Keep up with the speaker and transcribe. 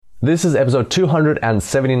This is episode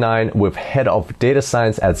 279 with Head of Data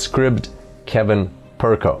Science at Scribd, Kevin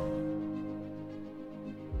Perko.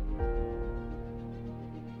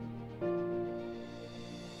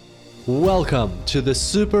 Welcome to the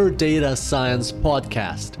Super Data Science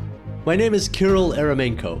Podcast. My name is Kirill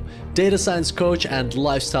Eremenko, data science coach and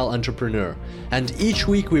lifestyle entrepreneur. And each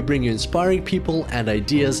week we bring you inspiring people and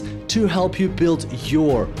ideas to help you build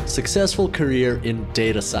your successful career in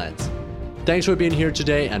data science. Thanks for being here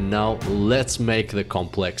today, and now let's make the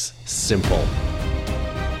complex simple.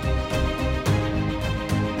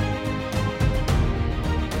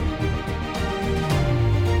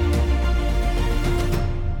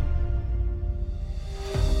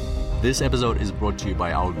 This episode is brought to you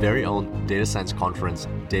by our very own data science conference,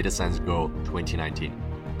 Data Science Go 2019.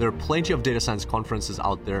 There are plenty of data science conferences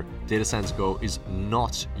out there. Data Science Go is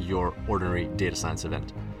not your ordinary data science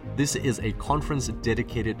event. This is a conference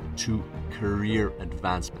dedicated to career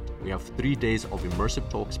advancement. We have 3 days of immersive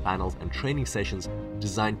talks, panels, and training sessions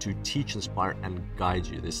designed to teach, inspire, and guide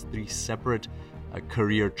you. There's 3 separate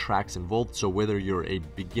career tracks involved. So whether you're a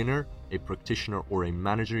beginner, a practitioner, or a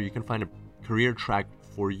manager, you can find a career track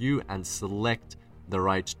for you and select the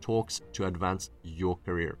right talks to advance your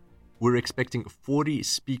career. We're expecting 40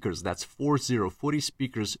 speakers, that's 40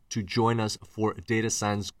 speakers to join us for Data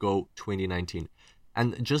Science Go 2019.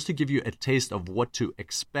 And just to give you a taste of what to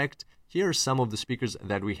expect, here are some of the speakers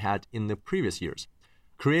that we had in the previous years.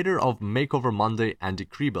 Creator of Makeover Monday, Andy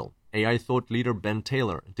Kriebel. AI thought leader Ben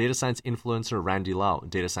Taylor. Data science influencer Randy Lau.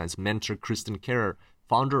 Data science mentor Kristen Kerrer.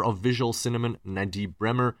 Founder of Visual Cinnamon, Nadeem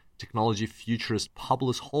Bremer. Technology futurist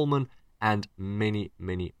Publius Holman, and many,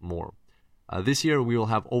 many more. This year, we will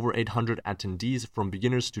have over 800 attendees, from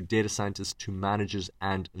beginners to data scientists to managers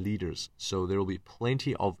and leaders. So there will be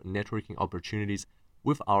plenty of networking opportunities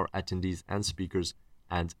with our attendees and speakers,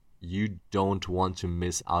 and you don't want to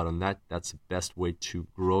miss out on that. That's the best way to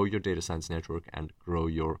grow your data science network and grow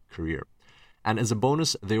your career. And as a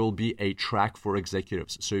bonus, there will be a track for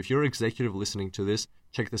executives. So if you're an executive listening to this,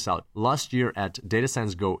 check this out. Last year at Data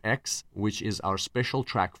Science Go X, which is our special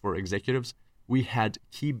track for executives, we had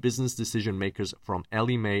key business decision makers from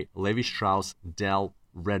Ellie Mae, Levi Strauss, Dell,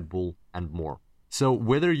 Red Bull, and more. So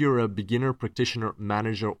whether you're a beginner, practitioner,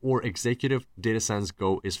 manager, or executive, Data Science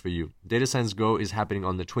Go is for you. Data Science Go is happening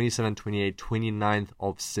on the 27th, 28th, 29th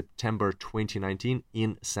of September 2019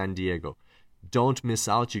 in San Diego. Don't miss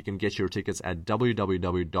out. You can get your tickets at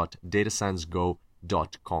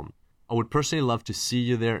www.datasciencego.com. I would personally love to see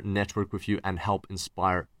you there, network with you, and help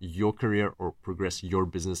inspire your career or progress your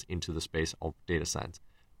business into the space of data science.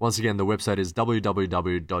 Once again, the website is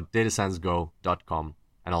www.datasciencego.com,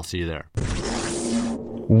 and I'll see you there.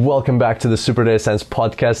 Welcome back to the Super Data Science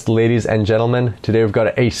Podcast, ladies and gentlemen. Today we've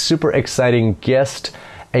got a super exciting guest,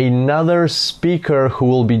 another speaker who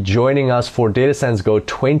will be joining us for Data Science Go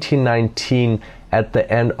 2019 at the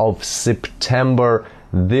end of September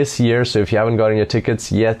this year. So if you haven't gotten your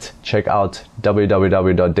tickets yet, check out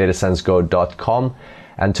www.datasciencego.com.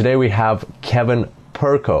 And today we have Kevin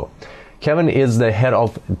Perko. Kevin is the head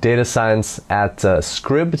of data science at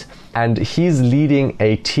Scribd, and he's leading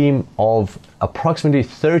a team of approximately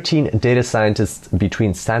 13 data scientists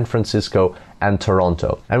between San Francisco and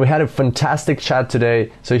Toronto. And we had a fantastic chat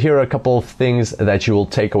today. So here are a couple of things that you will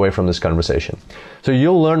take away from this conversation. So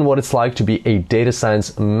you'll learn what it's like to be a data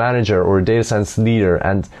science manager or a data science leader,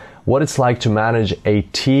 and what it's like to manage a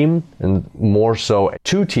team, and more so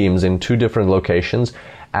 2 teams in 2 different locations,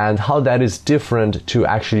 and how that is different to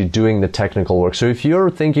actually doing the technical work. So if you're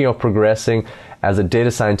thinking of progressing as a data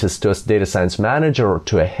scientist to a data science manager or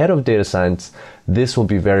to a head of data science, this will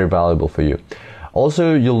be very valuable for you.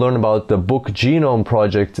 Also, you'll learn about the Book Genome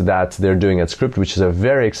project that they're doing at Scribd, which is a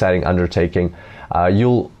very exciting undertaking.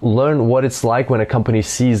 You'll learn what it's like when a company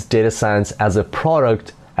sees data science as a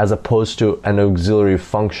product as opposed to an auxiliary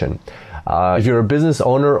function. If you're a business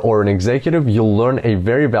owner or an executive, you'll learn a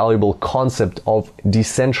very valuable concept of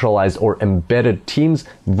decentralized or embedded teams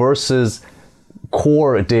versus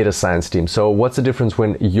core data science teams. So what's the difference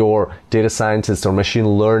when your data scientists or machine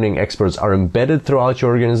learning experts are embedded throughout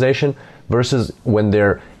your organization versus when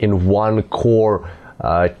they're in one core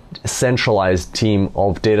centralized team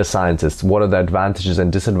of data scientists? What are the advantages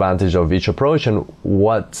and disadvantages of each approach, and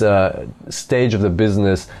what stage of the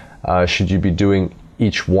business should you be doing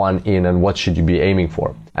each one in, and what should you be aiming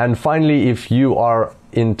for? And finally, if you are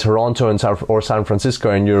in Toronto or San Francisco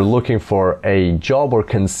and you're looking for a job or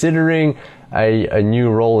considering a new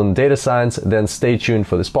role in data science, then stay tuned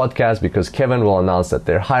for this podcast, because Kevin will announce that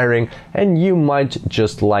they're hiring, and you might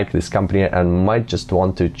just like this company and might just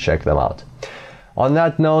want to check them out. On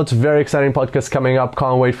that note, very exciting podcast coming up.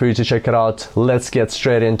 Can't wait for you to check it out. Let's get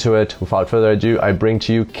straight into it. Without further ado, I bring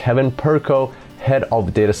to you Kevin Perko, Head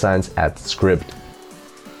of Data Science at Scribd.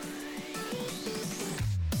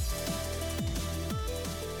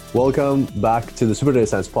 Welcome back to the Super Data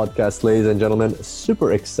Science Podcast, ladies and gentlemen.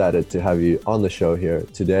 Super excited to have you on the show here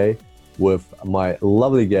today with my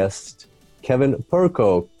lovely guest, Kevin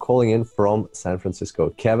Perko, calling in from San Francisco.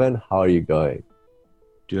 Kevin, how are you going?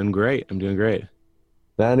 Doing great. I'm doing great.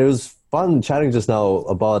 Man, it was fun chatting just now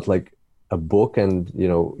about like a book, and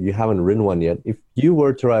you haven't written one yet. If you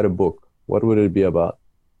were to write a book, what would it be about?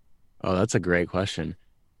 Oh, that's a great question.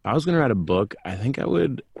 If I was going to write a book, I think I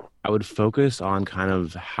would focus on kind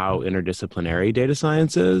of how interdisciplinary data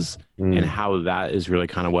science is and how that is really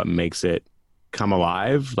kind of what makes it come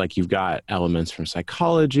alive. Like you've got elements from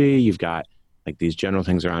psychology, you've got like these general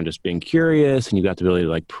things around just being curious, and you've got the ability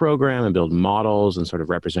to like program and build models and sort of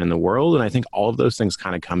represent the world. And I think all of those things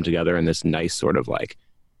kind of come together in this nice sort of like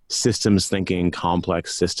systems thinking,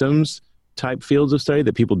 complex systems type fields of study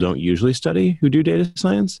that people don't usually study who do data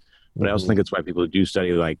science. But I also think it's why people who do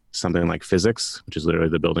study like something like physics, which is literally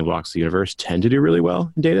the building blocks of the universe, tend to do really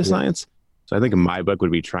well in data science. So I think my book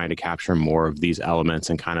would be trying to capture more of these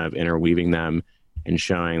elements and kind of interweaving them and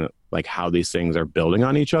showing like how these things are building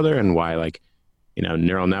on each other, and why like,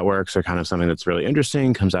 neural networks are kind of something that's really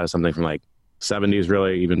interesting, comes out of something from like 70s,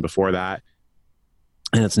 really, even before that.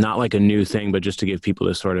 And it's not like a new thing, but just to give people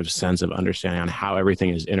this sort of sense of understanding on how everything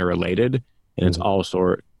is interrelated. And it's all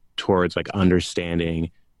towards like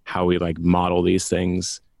understanding how we like model these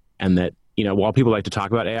things. And that, while people like to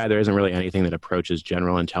talk about AI, there isn't really anything that approaches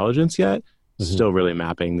general intelligence yet. Still really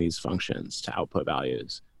mapping these functions to output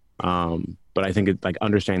values. But I think it's like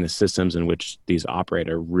understanding the systems in which these operate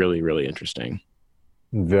are really, really interesting.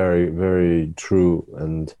 Very, very true.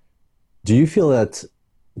 And do you feel that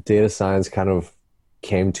data science kind of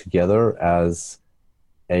came together as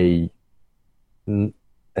a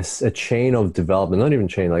chain of development, not even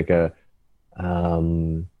chain, like a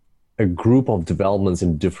group of developments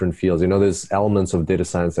in different fields? There's elements of data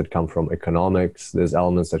science that come from economics, there's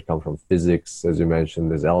elements that come from physics, as you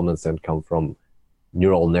mentioned, there's elements that come from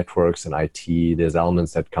neural networks and IT, there's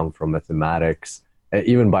elements that come from mathematics,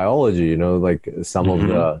 even biology, like some of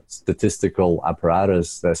the statistical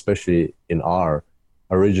apparatus, especially in R,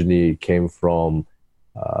 originally came from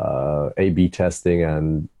A/B testing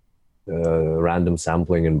and random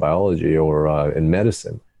sampling in biology or in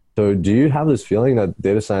medicine. So do you have this feeling that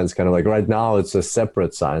data science kind of like right now it's a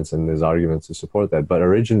separate science and there's arguments to support that, but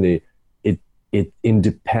originally it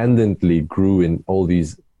independently grew in all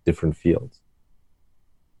these different fields?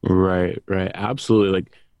 Right. Absolutely.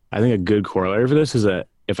 Like I think a good corollary for this is that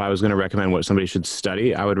if I was going to recommend what somebody should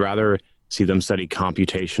study, I would rather see them study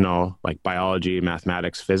computational, like biology,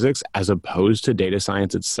 mathematics, physics, as opposed to data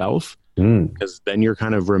science itself. Because then you're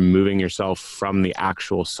kind of removing yourself from the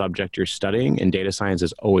actual subject you're studying, and data science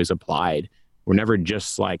is always applied. We're never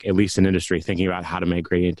just like, at least in industry, thinking about how to make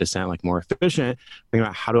gradient descent like more efficient, thinking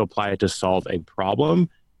about how to apply it to solve a problem.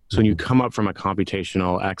 So when you come up from a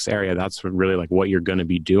computational X area, that's really like what you're going to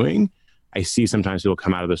be doing. I see sometimes people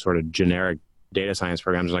come out of this sort of generic data science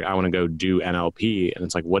programs like, I want to go do NLP. And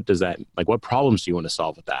it's like, what problems do you want to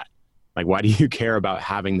solve with that? Like, why do you care about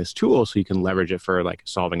having this tool so you can leverage it for like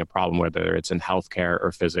solving a problem, whether it's in healthcare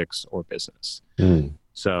or physics or business?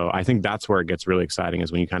 So I think that's where it gets really exciting,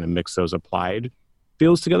 is when you kind of mix those applied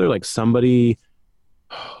fields together. Like somebody,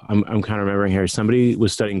 I'm kind of remembering here, somebody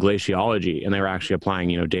was studying glaciology and they were actually applying,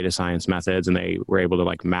 data science methods, and they were able to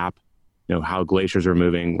like map, how glaciers are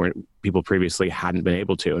moving where people previously hadn't been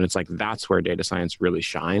able to. And it's like, that's where data science really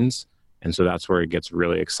shines. And so that's where it gets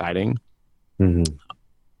really exciting.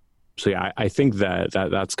 So yeah, I think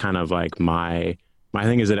that's kind of like my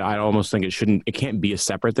thing, is that I almost think it can't be a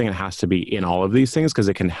separate thing. It has to be in all of these things, because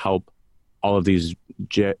it can help all of these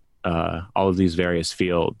various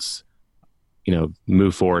fields,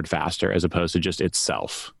 move forward faster as opposed to just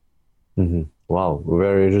itself. Wow,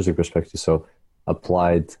 very interesting perspective. So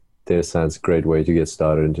applied data science, great way to get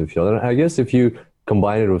started into the field. And I guess if you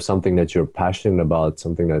combine it with something that you're passionate about,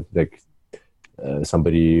 something that like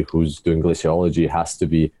somebody who's doing glaciology has to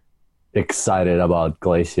be excited about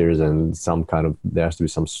glaciers, and there has to be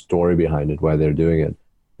some story behind it why they're doing it.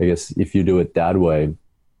 I guess if you do it that way,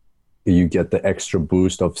 you get the extra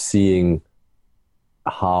boost of seeing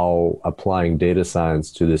how applying data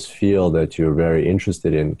science to this field that you're very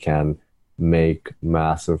interested in can make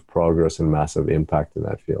massive progress and massive impact in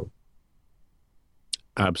that field.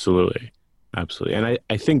 Absolutely. And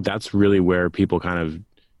I think that's really where people kind of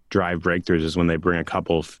drive breakthroughs, is when they bring a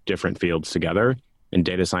couple of different fields together. And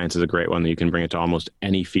data science is a great one that you can bring it to almost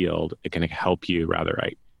any field. It can help you rather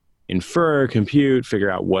like infer, compute, figure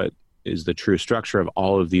out what is the true structure of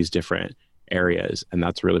all of these different areas. And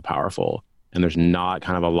that's really powerful. And there's not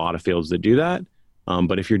kind of a lot of fields that do that.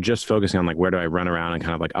 But if you're just focusing on like, where do I run around and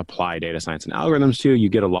kind of like apply data science and algorithms to, you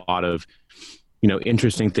get a lot of,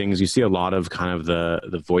 interesting things. You see a lot of kind of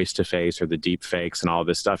the voice to face or the deep fakes and all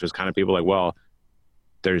this stuff is kind of people like, well,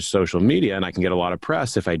 there's social media and I can get a lot of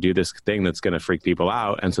press if I do this thing that's going to freak people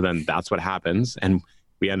out. And so then that's what happens. And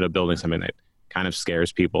we ended up building something that kind of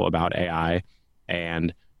scares people about AI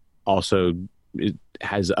and also it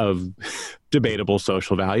has of debatable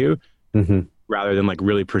social value rather than like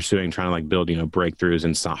really pursuing, trying to like build, breakthroughs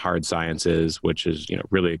in hard sciences, which is,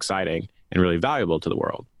 really exciting and really valuable to the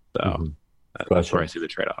world. So that's where I see the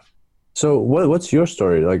trade-off. So what's your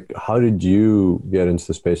story? Like, how did you get into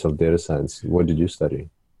the space of data science? What did you study?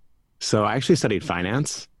 So I actually studied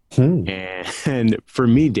finance. And for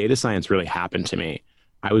me, data science really happened to me.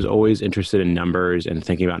 I was always interested in numbers and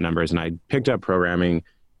thinking about numbers. And I picked up programming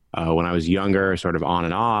when I was younger, sort of on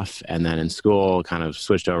and off. And then in school, kind of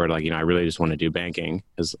switched over to like, I really just want to do banking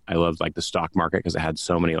because I loved like the stock market because it had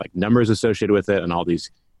so many like numbers associated with it and all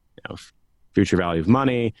these, future value of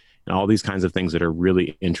money and all these kinds of things that are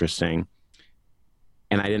really interesting.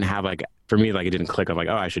 And I didn't have like, for me, like it didn't click of like,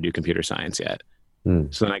 oh, I should do computer science yet.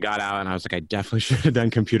 So then I got out and I was like, I definitely should have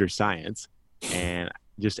done computer science. And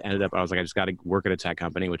just ended up, I was like, I just got to work at a tech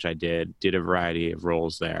company, which I did a variety of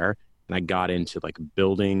roles there. And I got into like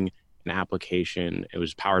building an application. It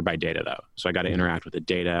was powered by data though. So I got to interact with the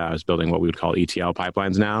data. I was building what we would call ETL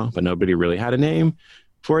pipelines now, but nobody really had a name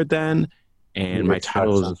for it then. And my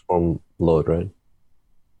title is transform load, right?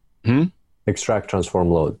 Extract, transform,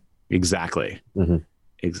 load. Exactly.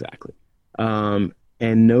 Exactly. And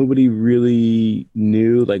nobody really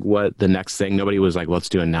knew like what the next thing, nobody was like, let's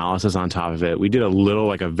do analysis on top of it. We did a little,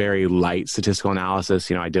 like a very light statistical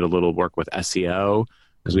analysis. I did a little work with SEO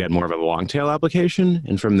because we had more of a long tail application.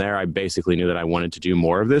 And from there, I basically knew that I wanted to do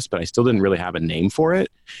more of this, but I still didn't really have a name for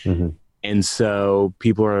it. And so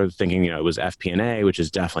people are thinking, it was FP&A, which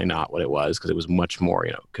is definitely not what it was because it was much more,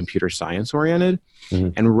 computer science oriented.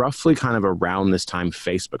 And roughly kind of around this time,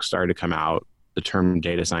 Facebook started to come out. The term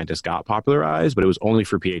data scientist got popularized, but it was only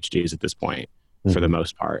for PhDs at this point for the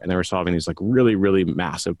most part. And they were solving these like really, really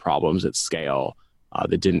massive problems at scale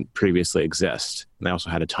that didn't previously exist. And they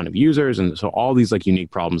also had a ton of users. And so all these like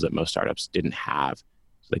unique problems that most startups didn't have.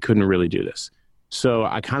 So they couldn't really do this. So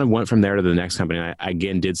I kind of went from there to the next company. And I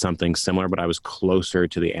again did something similar, but I was closer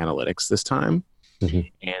to the analytics this time.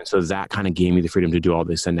 And so that kind of gave me the freedom to do all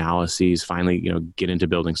this analyses, finally, get into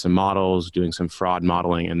building some models, doing some fraud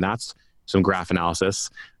modeling. And that's some graph analysis.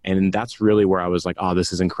 And that's really where I was like, oh,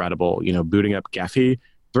 this is incredible. Booting up Gephi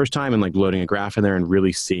first time and like loading a graph in there and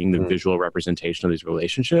really seeing the visual representation of these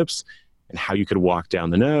relationships and how you could walk down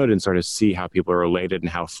the node and sort of see how people are related and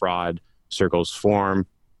how fraud circles form.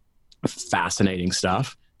 Fascinating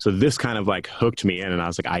stuff. So this kind of like hooked me in and I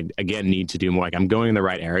was like, I again need to do more. Like I'm going in the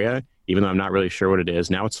right area, even though I'm not really sure what it is.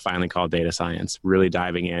 Now it's finally called data science, really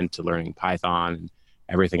diving into learning Python and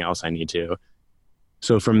everything else I need to.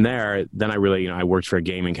 So from there, then I really, I worked for a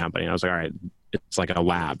gaming company. And I was like, all right, it's like a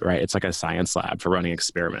lab, right? It's like a science lab for running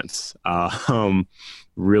experiments.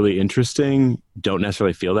 Really interesting. Don't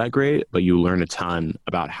necessarily feel that great, but you learn a ton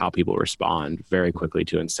about how people respond very quickly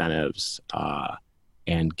to incentives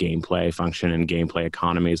and gameplay function and gameplay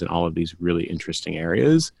economies and all of these really interesting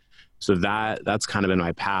areas. So that's kind of been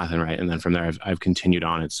my path. And then from there, I've continued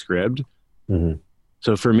on at Scribd.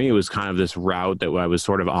 So for me, it was kind of this route that I was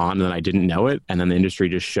sort of on and then I didn't know it. And then the industry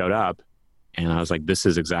just showed up and I was like, this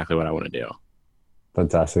is exactly what I want to do.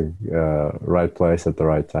 Fantastic. Right place at the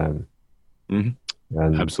right time. And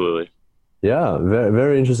absolutely. Yeah, very,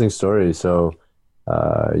 very interesting story. So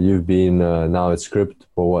you've been now at Scribd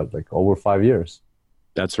for what, like over 5 years?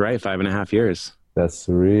 That's right. 5.5 years. That's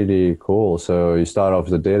really cool. So you start off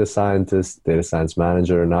as a data scientist, data science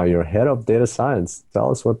manager. Now you're head of data science. Tell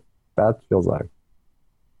us what that feels like.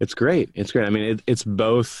 It's great. It's great. I mean, it's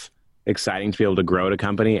both exciting to be able to grow at a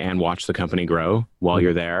company and watch the company grow while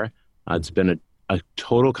you're there. It's been a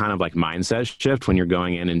total kind of like mindset shift when you're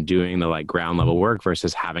going in and doing the like ground level work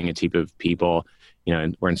versus having a team of people,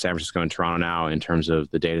 and we're in San Francisco and Toronto now in terms of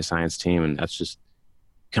the data science team. And that's just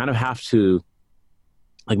kind of have to,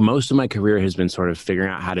 like most of my career has been sort of figuring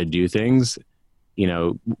out how to do things,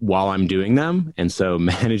 while I'm doing them. And so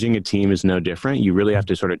managing a team is no different. You really have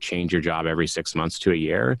to sort of change your job every 6 months to a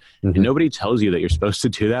year. And nobody tells you that you're supposed to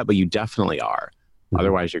do that, but you definitely are.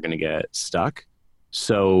 Otherwise you're going to get stuck.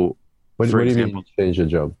 So what do you mean change your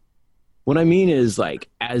job? What I mean is like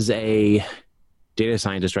as a data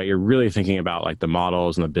scientist, right, you're really thinking about like the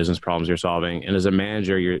models and the business problems you're solving. And as a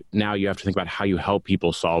manager, you have to think about how you help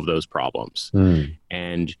people solve those problems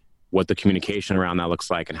and what the communication around that looks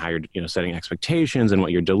like and how you're, setting expectations and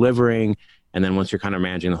what you're delivering. And then once you're kind of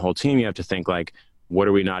managing the whole team, you have to think like, what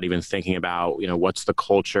are we not even thinking about? What's the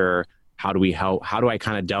culture? How do we help? How do I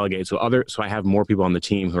kind of delegate? So I have more people on the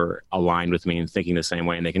team who are aligned with me and thinking the same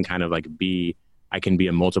way, and they can kind of like I can be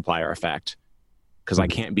a multiplier effect because I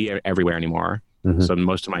can't be everywhere anymore. So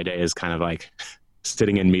most of my day is kind of like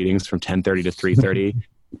sitting in meetings from 10:30 to 3:30,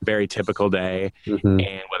 very typical day.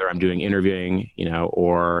 And whether I'm doing interviewing,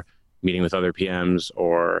 or meeting with other PMs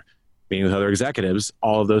or meeting with other executives,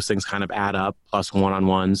 all of those things kind of add up, plus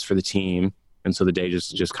one-on-ones for the team. And so the day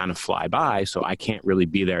just kind of fly by. So I can't really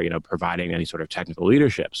be there, providing any sort of technical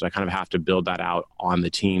leadership. So I kind of have to build that out on the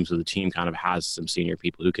team. So the team kind of has some senior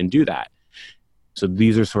people who can do that. So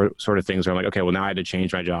these are sort of things where I'm like, okay, well, now I had to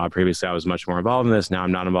change my job. Previously, I was much more involved in this. Now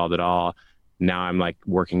I'm not involved at all. Now I'm like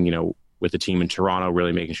working, with the team in Toronto,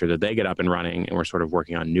 really making sure that they get up and running. And we're sort of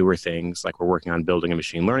working on newer things. Like we're working on building a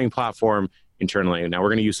machine learning platform internally. Now we're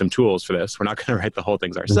going to use some tools for this. We're not going to write the whole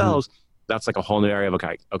things ourselves. That's like a whole new area of,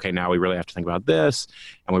 okay, now we really have to think about this.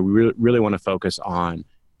 And we really want to focus on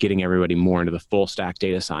getting everybody more into the full stack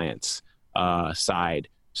data science side.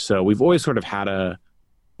 So we've always sort of had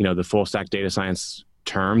the full stack data science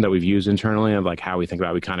term that we've used internally of like how we think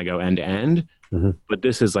about, we kind of go end to end. But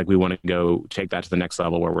this is like, we want to go take that to the next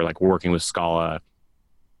level where we're like working with Scala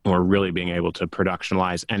or really being able to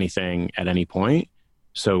productionalize anything at any point.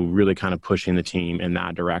 So really kind of pushing the team in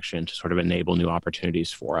that direction to sort of enable new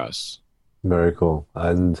opportunities for us. Very cool.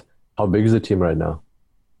 And how big is the team right now?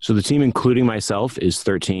 So the team, including myself, is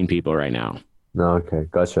 13 people right now. Okay,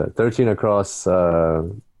 gotcha. 13 across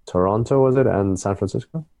Toronto, was it, and San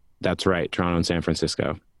Francisco? That's right, Toronto and San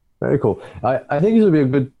Francisco. Very cool. I think this would be a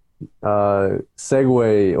good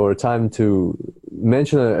segue or time to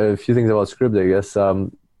mention a few things about Scribd, I guess.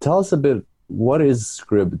 Tell us a bit, what is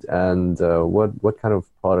Scribd and what kind of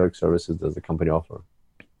product services does the company offer?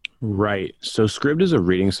 Right. So Scribd is a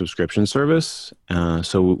reading subscription service.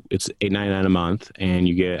 So it's $8.99 a month, and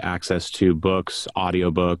you get access to books,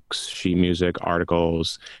 audiobooks, sheet music,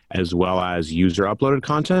 articles, as well as user uploaded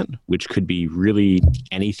content, which could be really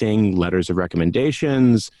anything, letters of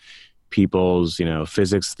recommendations, people's,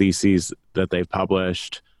 physics theses that they've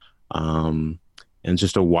published, and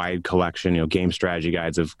just a wide collection, game strategy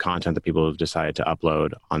guides of content that people have decided to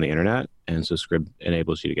upload on the internet. And so Scribd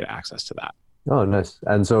enables you to get access to that. Oh, nice.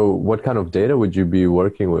 And so what kind of data would you be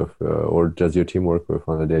working with or does your team work with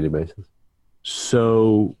on a daily basis?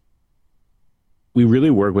 So we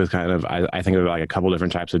really work with kind of, I think of like a couple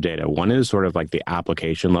different types of data. One is sort of like the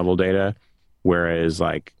application level data, whereas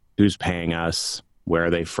like who's paying us, where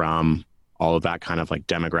are they from, all of that kind of like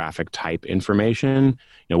demographic type information,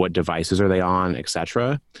 what devices are they on, et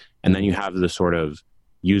cetera. And then you have the sort of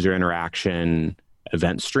user interaction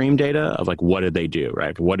event stream data of like, what did they do,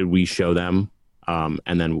 right? What did we show them?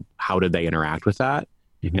 And then how did they interact with that?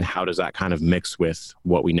 And how does that kind of mix with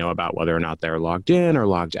what we know about whether or not they're logged in or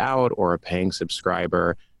logged out or a paying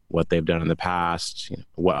subscriber, what they've done in the past,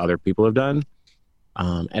 what other people have done.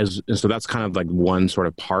 And so that's kind of like one sort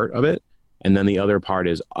of part of it. And then the other part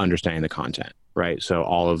is understanding the content, right? So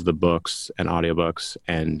all of the books and audiobooks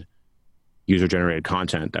and user-generated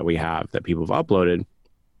content that we have that people have uploaded,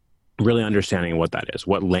 really understanding what that is.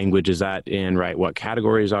 What language is that in, right? What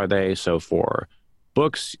categories are they? So for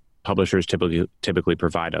books, publishers typically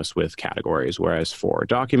provide us with categories, whereas for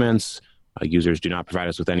documents, users do not provide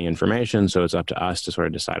us with any information. So it's up to us to sort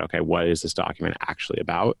of decide, okay, what is this document actually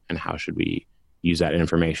about? And how should we use that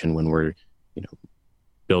information when we're,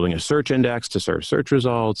 building a search index to serve search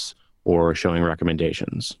results or showing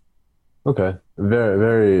recommendations? Okay. Very,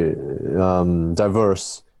 very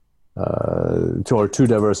diverse, two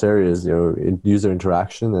diverse areas, user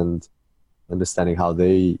interaction and understanding how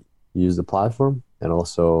they use the platform and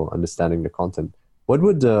also understanding the content. What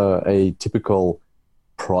would a typical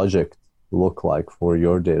project look like for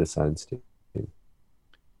your data science team?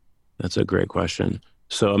 That's a great question.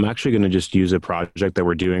 So I'm actually going to just use a project that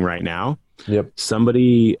we're doing right now. Yep.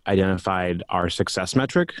 Somebody identified our success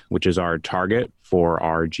metric, which is our target for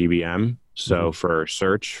our GBM. So for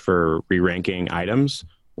search, for re-ranking items,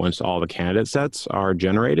 once all the candidate sets are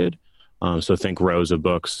generated. So think rows of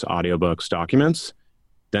books, audiobooks, documents.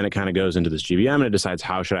 Then it kind of goes into this GBM and it decides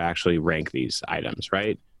how should I actually rank these items,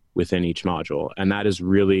 right, within each module. And that is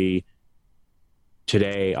really,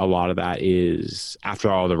 today, a lot of that is, after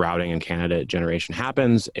all the routing and candidate generation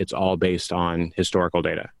happens, it's all based on historical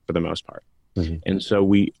data for the most part. And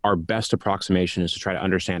so our best approximation is to try to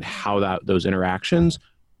understand how those interactions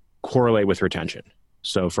correlate with retention.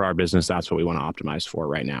 So for our business, that's what we want to optimize for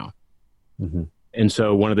right now. Mm-hmm. And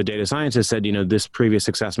so one of the data scientists said, this previous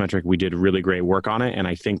success metric, we did really great work on it, and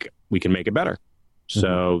I think we can make it better.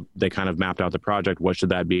 So they kind of mapped out the project. What should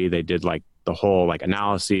that be? They did like the whole like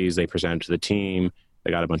analyses. They presented to the team.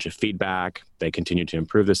 They got a bunch of feedback. They continued to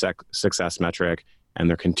improve the success metric, and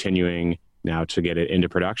they're continuing now to get it into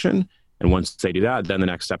production. And once they do that, then the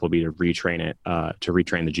next step will be to retrain it, to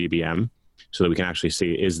retrain the GBM, so that we can actually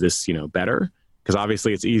see, is this, better? Because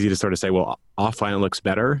obviously it's easy to sort of say, well, offline it looks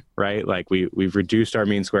better, right? Like we've reduced our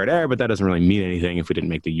mean squared error, but that doesn't really mean anything if we didn't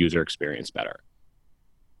make the user experience better.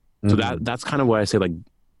 So that's kind of why I say, like,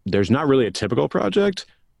 there's not really a typical project,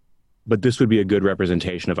 but this would be a good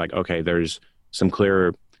representation of like, okay, there's some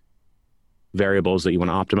clear variables that you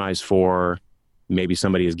want to optimize for. Maybe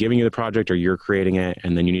somebody is giving you the project or you're creating it,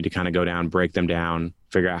 and then you need to kind of go down, break them down,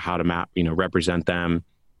 figure out how to map, represent them.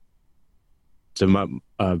 It's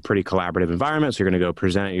a pretty collaborative environment. So you're going to go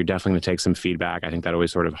present it. You're definitely going to take some feedback. I think that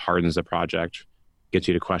always sort of hardens the project, gets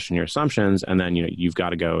you to question your assumptions. And then, you've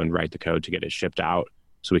got to go and write the code to get it shipped out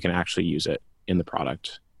so we can actually use it in the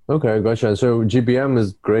product. Okay, gotcha. And so GBM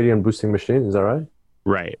is gradient boosting machine, is that right?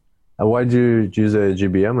 Right. And why do you use a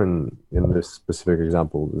GBM in this specific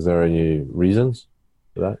example? Is there any reasons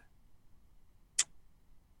for that?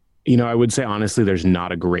 I would say, honestly, there's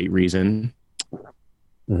not a great reason.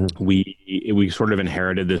 Mm-hmm. We sort of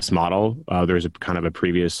inherited this model. There was a kind of a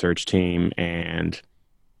previous search team, and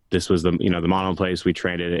this was the model in place. We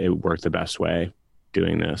trained it. It worked the best way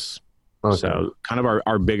doing this. Okay. So kind of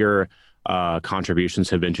our bigger contributions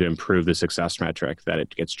have been to improve the success metric that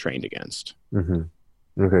it gets trained against. Mm-hmm.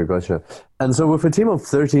 Okay, gotcha. And so with a team of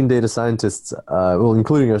 13 data scientists,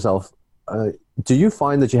 including yourself, do you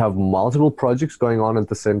find that you have multiple projects going on at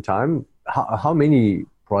the same time? How many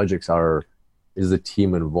projects is the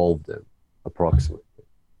team involved in, approximately?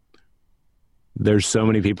 There's so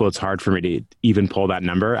many people, it's hard for me to even pull that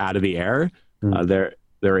number out of the air.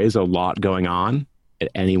 There is a lot going on at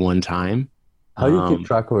any one time. How do you keep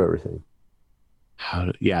track of everything?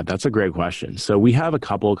 Yeah, that's a great question. So we have a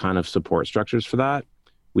couple kind of support structures for that.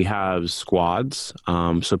 We have squads.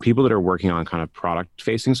 So people that are working on kind of product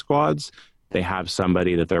facing squads, they have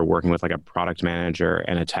somebody that they're working with, like a product manager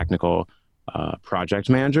and a technical project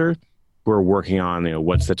manager, who are working on,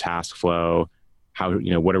 what's the task flow, how,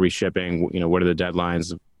 what are we shipping, what are the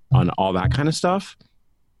deadlines on all that kind of stuff.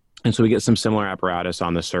 And so we get some similar apparatus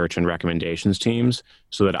on the search and recommendations teams,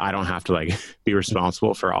 so that I don't have to like be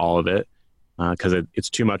responsible for all of it, because it's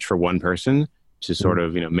too much for one person to sort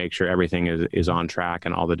of make sure everything is on track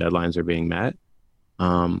and all the deadlines are being met.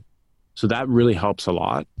 So that really helps a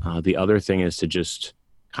lot. The other thing is to just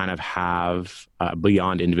kind of have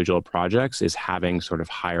beyond individual projects is having sort of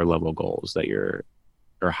higher level goals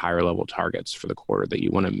or higher level targets for the quarter that you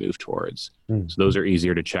want to move towards. So those are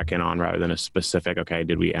easier to check in on rather than a specific, okay,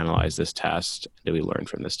 did we analyze this test? Did we learn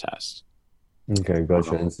from this test? Okay,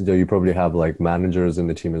 gotcha. And so you probably have like managers in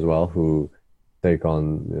the team as well who take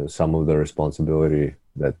on some of the responsibility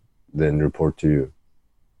that then report to you.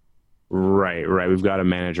 Right. We've got a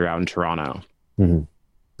manager out in Toronto. Mm-hmm.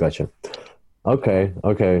 Gotcha. Okay.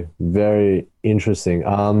 Very interesting.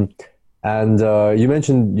 And you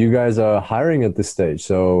mentioned you guys are hiring at this stage.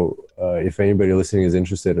 So if anybody listening is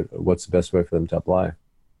interested, what's the best way for them to apply?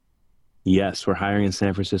 Yes, we're hiring in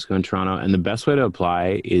San Francisco and Toronto. And the best way to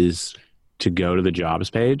apply is to go to the jobs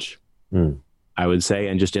page, I would say,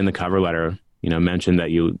 and just in the cover letter, mention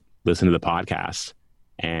that you listen to the podcast.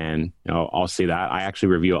 And I'll see that. I actually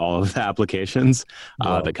review all of the applications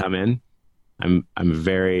that come in. I'm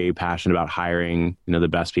very passionate about hiring the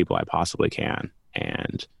best people I possibly can.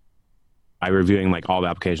 And by reviewing like all the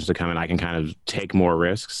applications that come in, I can kind of take more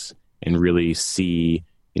risks and really see,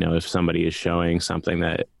 if somebody is showing something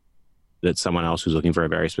that someone else who's looking for a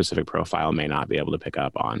very specific profile may not be able to pick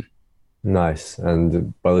up on. Nice.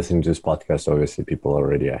 And by listening to this podcast, obviously people are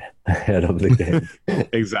already ahead of the game.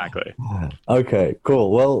 Exactly. Okay,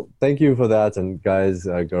 cool. Well, thank you for that. And guys,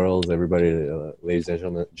 girls, everybody, ladies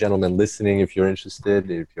and gentlemen listening, if you're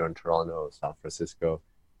interested, if you're in Toronto or San Francisco,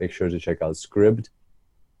 make sure to check out Scribd.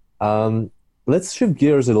 Let's shift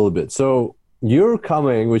gears a little bit. So you're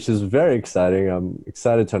coming, which is very exciting. I'm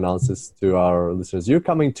excited to announce this to our listeners. You're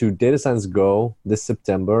coming to Data Science Go this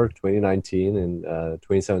September 2019 in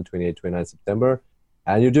 27, 28, 29 September.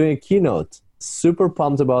 And you're doing a keynote. Super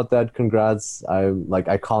pumped about that. Congrats. I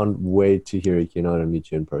can't wait to hear your keynote and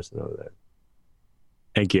meet you in person over there.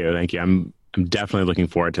 Thank you. I'm definitely looking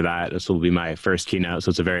forward to that. This will be my first keynote, so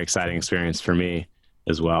it's a very exciting experience for me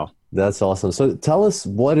as well. That's awesome. So tell us,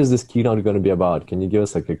 what is this keynote going to be about? Can you give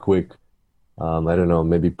us like a quick, I don't know,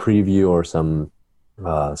 maybe preview or some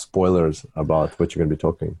spoilers about what you're going to be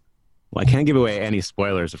talking? Well, I can't give away any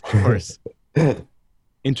spoilers, of course.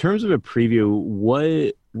 In terms of a preview,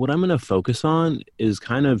 what I'm going to focus on is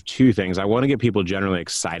kind of two things. I want to get people generally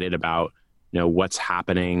excited about, what's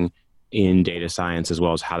happening in data science, as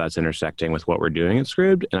well as how that's intersecting with what we're doing at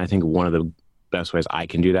Scribd. And I think one of the best ways I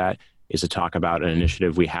can do that is to talk about an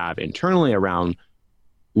initiative we have internally around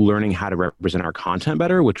learning how to represent our content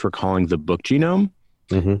better, which we're calling the book genome.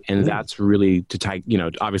 Mm-hmm. And that's really to take,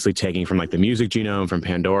 obviously taking from like the music genome from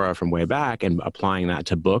Pandora from way back and applying that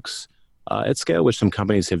to books at scale, which some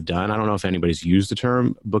companies have done. I don't know if anybody's used the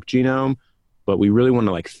term book genome, but we really want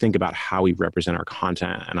to like think about how we represent our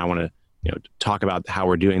content. And I want to, talk about how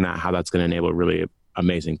we're doing that, how that's going to enable really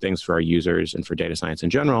amazing things for our users and for data science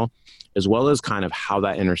in general, as well as kind of how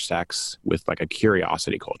that intersects with like a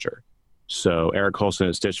curiosity culture. So Eric Colson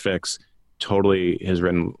at Stitch Fix totally has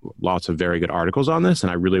written lots of very good articles on this.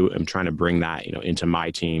 And I really am trying to bring that, into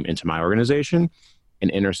my team, into my organization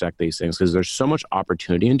and intersect these things, because there's so much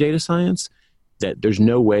opportunity in data science that there's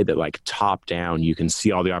no way that like top down, you can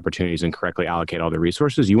see all the opportunities and correctly allocate all the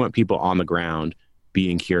resources. You want people on the ground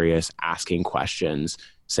being curious, asking questions,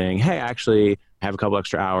 saying, hey, actually I have a couple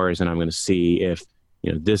extra hours and I'm going to see if,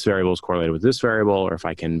 this variable is correlated with this variable, or if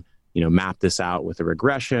I can, map this out with a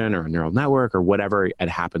regression or a neural network or whatever it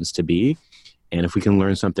happens to be. And if we can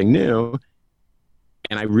learn something new,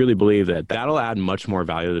 and I really believe that that'll add much more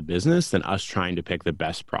value to the business than us trying to pick the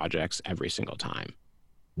best projects every single time.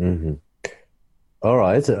 Mm-hmm. All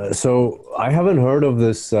right. So I haven't heard of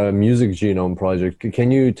this music genome project.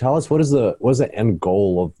 Can you tell us what is the end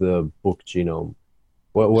goal of the book genome?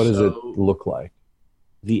 What does it look like?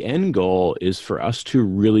 The end goal is for us to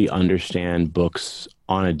really understand books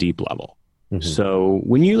on a deep level. Mm-hmm. So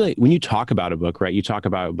when you talk about a book, right, you talk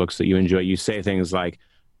about books that you enjoy, you say things like,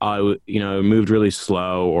 it moved really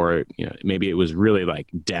slow, or, maybe it was really like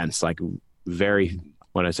dense, like very,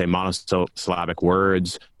 what I say, monosyllabic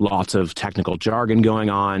words, lots of technical jargon going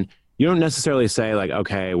on. You don't necessarily say like,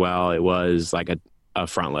 okay, well, it was like a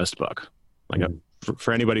front list book. Like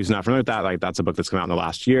for anybody who's not familiar with that, like that's a book that's come out in the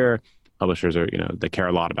last year. Publishers are, they care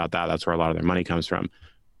a lot about that. That's where a lot of their money comes from.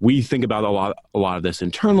 We think about a lot of this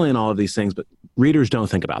internally and all of these things, but readers don't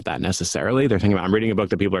think about that necessarily. They're thinking about, I'm reading a book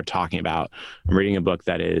that people are talking about. I'm reading a book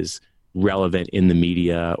that is relevant in the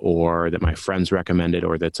media, or that my friends recommended,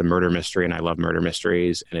 or that's a murder mystery and I love murder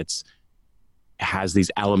mysteries, and it has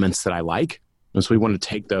these elements that I like. And so we want to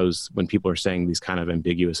take those, when people are saying these kind of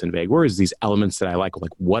ambiguous and vague words, these elements that I like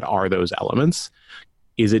what are those elements?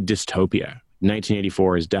 Is it dystopia?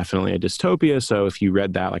 1984 is definitely a dystopia. So if you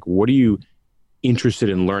read that, like, what are you interested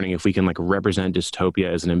in learning? If we can like represent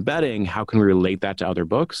dystopia as an embedding, how can we relate that to other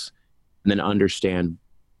books? And then understand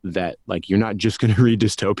that like you're not just going to read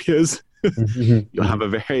dystopias. You'll have a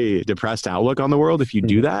very depressed outlook on the world if you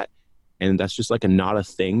do that. And that's just like not a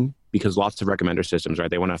thing, because lots of recommender systems, right,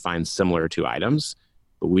 they want to find similar to items,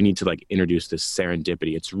 but we need to like introduce this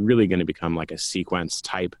serendipity. It's really going to become like a sequence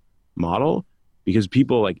type model, because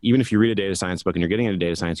people, like, even if you read a data science book and you're getting into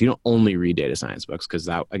data science, you don't only read data science books, because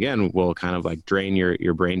that again will kind of like drain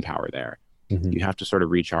your brain power there. You have to sort of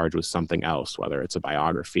recharge with something else, whether it's a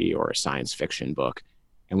biography or a science fiction book.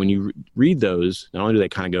 And when you read those, not only do they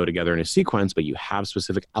kind of go together in a sequence, but you have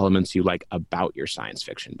specific elements you like about your science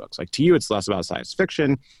fiction books. Like to you, it's less about science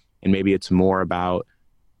fiction, and maybe it's more about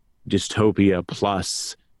dystopia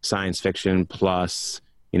plus science fiction plus,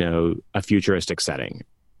 a futuristic setting.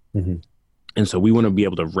 And so we want to be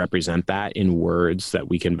able to represent that in words that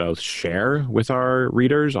we can both share with our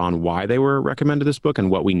readers on why they were recommended this book and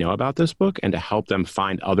what we know about this book, and to help them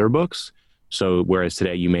find other books. So whereas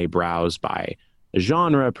today you may browse by a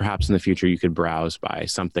genre, perhaps in the future you could browse by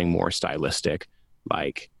something more stylistic,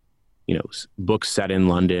 like, books set in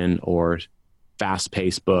London, or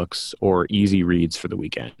fast-paced books, or easy reads for the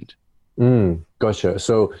weekend. Gotcha.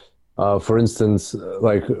 So, for instance,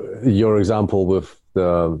 like your example with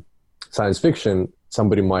the science fiction,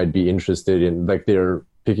 somebody might be interested in, like, they're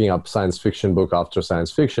picking up science fiction book after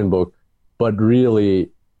science fiction book, but really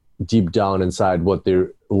deep down inside what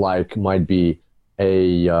they're like might be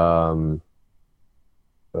a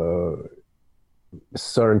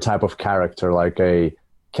certain type of character, like a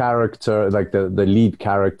character, like the lead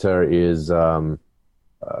character is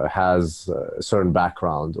has a certain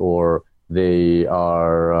background, or they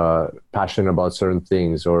are passionate about certain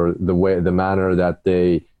things, or the manner that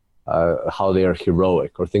they how they are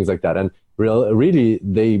heroic, or things like that. And really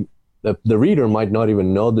the reader might not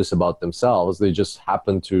even know this about themselves. They just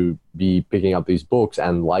happen to be picking up these books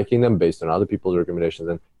and liking them based on other people's recommendations,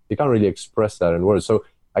 and they can't really express that in words. So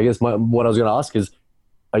I guess what I was going to ask is,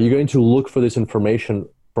 are you going to look for this information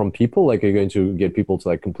from people? Like, are you going to get people to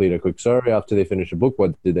like complete a quick survey after they finish a book?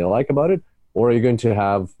 What did they like about it? Or are you going to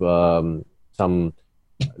have some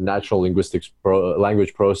natural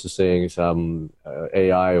language processing, some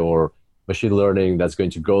AI or machine learning that's going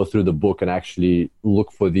to go through the book and actually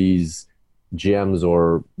look for these gems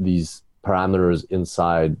or these parameters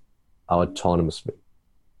inside autonomously?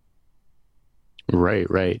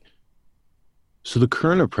 Right. So the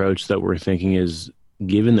current approach that we're thinking is,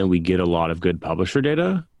 given that we get a lot of good publisher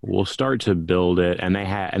data, we'll start to build it. And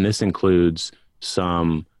and this includes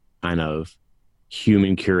some kind of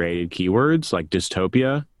human curated keywords like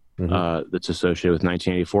dystopia, that's associated with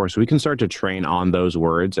 1984. So we can start to train on those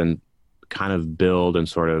words and kind of build and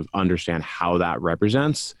sort of understand how that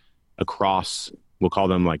represents across, we'll call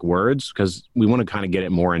them like words, because we want to kind of get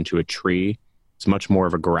it more into a tree. It's much more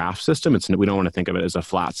of a graph system. We don't want to think of it as a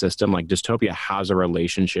flat system. Like dystopia has a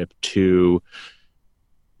relationship to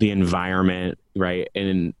the environment, right? And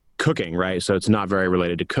in cooking, right? So it's not very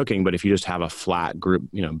related to cooking, but if you just have a flat group,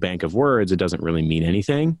 bank of words, it doesn't really mean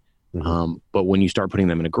anything. But when you start putting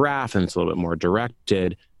them in a graph and it's a little bit more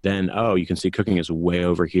directed, then, you can see cooking is way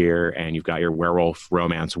over here and you've got your werewolf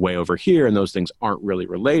romance way over here. And those things aren't really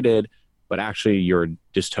related, but actually your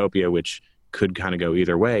dystopia, which could kind of go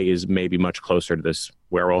either way, is maybe much closer to this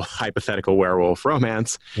hypothetical werewolf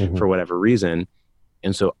romance for whatever reason.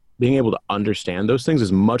 And so being able to understand those things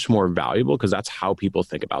is much more valuable, because that's how people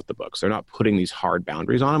think about the books. They're not putting these hard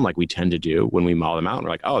boundaries on them like we tend to do when we model them out. And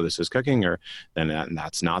we're like, oh, this is cooking, or then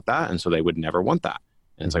that's not that. And so they would never want that.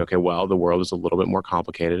 And it's like, okay, well, the world is a little bit more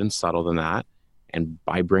complicated and subtle than that. And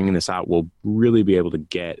by bringing this out, we'll really be able to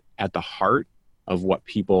get at the heart of what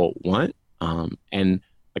people want. And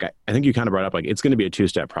like, I think you kind of brought up, like, it's going to be a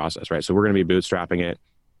two-step process, right? So we're going to be bootstrapping it.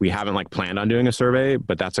 We haven't like planned on doing a survey,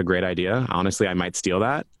 but that's a great idea. Honestly, I might steal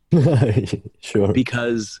that. Sure.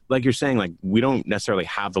 Because like you're saying, like, we don't necessarily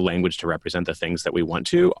have the language to represent the things that we want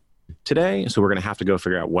to today. So we're going to have to go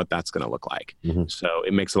figure out what that's going to look like. So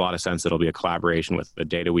it makes a lot of sense that it'll be a collaboration with the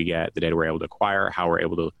data we get, the data we're able to acquire, how we're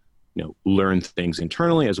able to, learn things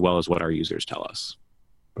internally, as well as what our users tell us.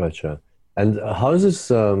 Gotcha. And how is this,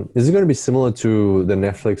 is it going to be similar to the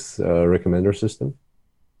Netflix recommender system?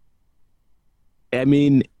 I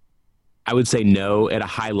mean, I would say no at a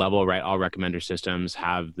high level, right? All recommender systems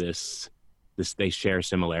have this they share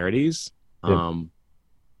similarities. Yeah.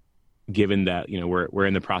 Given that, we're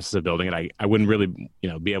in the process of building it, I wouldn't really,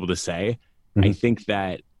 be able to say. I think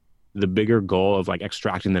that the bigger goal of like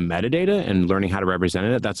extracting the metadata and learning how to represent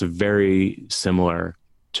it, that's very similar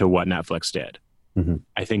to what Netflix did.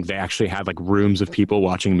 I think they actually had like rooms of people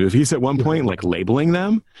watching movies at one point, like labeling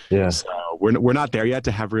them. Yeah. So we're not there yet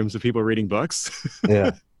to have rooms of people reading books.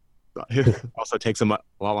 Yeah. It also takes a lot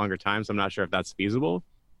longer time, so I'm not sure if that's feasible.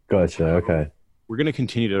 Gotcha. Okay. We're going to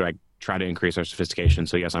continue to like try to increase our sophistication.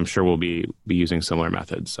 So yes, I'm sure we'll be using similar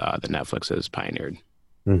methods that Netflix has pioneered.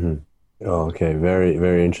 Oh, okay. Very,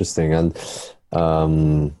 very interesting.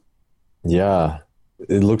 And yeah,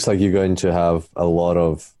 it looks like you're going to have a lot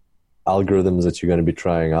of algorithms that you're going to be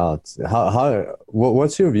trying out.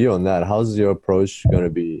 What's your view on that? How's your approach going to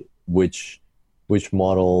be? Which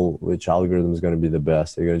model, which algorithm is going to be the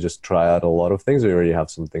best? Are you going to just try out a lot of things, or you already have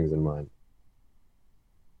some things in mind?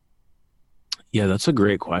 Yeah, that's a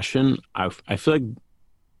great question. I feel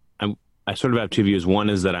like I sort of have two views. One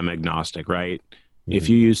is that I'm agnostic, right? If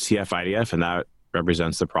you use CF-IDF and that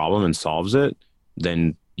represents the problem and solves it,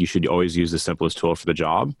 then you should always use the simplest tool for the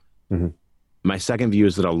job. My second view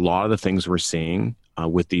is that a lot of the things we're seeing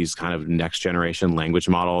with these kind of next generation language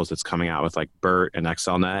models that's coming out with like BERT and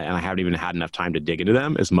XLNet, and I haven't even had enough time to dig into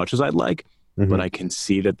them as much as I'd like, but I can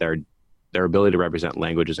see that their ability to represent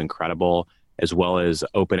language is incredible, as well as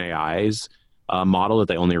OpenAI's model that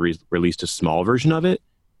they only released a small version of it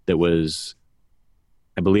that was,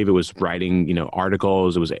 I believe it was writing,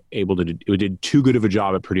 articles. It did too good of a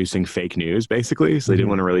job at producing fake news, basically. So they didn't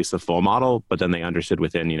want to release the full model, but then they understood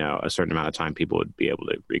within, a certain amount of time, people would be able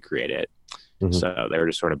to recreate it. So they were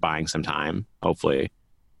just sort of buying some time, hopefully,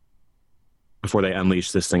 before they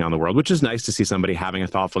unleash this thing on the world, which is nice to see somebody having a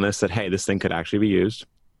thoughtfulness that, hey, this thing could actually be used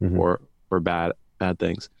for bad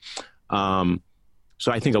things.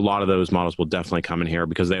 So I think a lot of those models will definitely come in here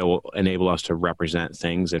because they will enable us to represent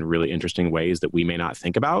things in really interesting ways that we may not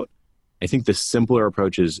think about. I think the simpler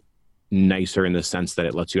approach is nicer in the sense that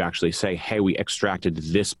it lets you actually say, hey, we extracted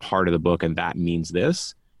this part of the book and that means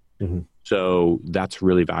this. So that's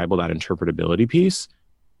really valuable, that interpretability piece.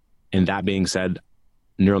 And that being said,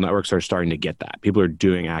 neural networks are starting to get that. People are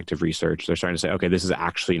doing active research. They're starting to say, okay, this is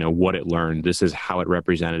actually, what it learned. This is how it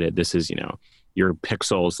represented it. This is, your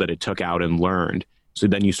pixels that it took out and learned. So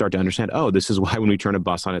then you start to understand, oh, this is why when we turn a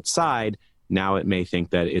bus on its side, Now it may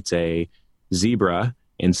think that it's a zebra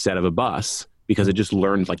instead of a bus because it just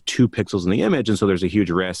learned like 2 pixels in the image. And so there's a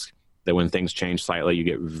huge risk that when things change slightly, you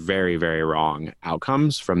get very, very wrong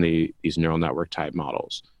outcomes from these neural network type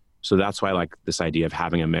models. So that's why like this idea of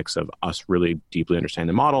having a mix of us really deeply understanding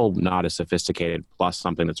the model, not as sophisticated, plus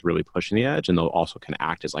something that's really pushing the edge, and they'll also can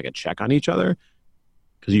act as like a check on each other.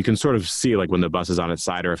 Because you can sort of see like when the bus is on its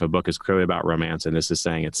side, or if a book is clearly about romance and this is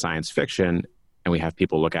saying it's science fiction, and we have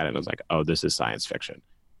people look at it and it's like, oh, this is science fiction,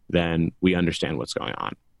 then we understand what's going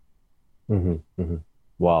on. Mm-hmm, mm-hmm.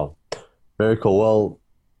 Wow. Very cool. Well,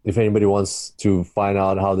 if anybody wants to find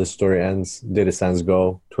out how this story ends, Data Science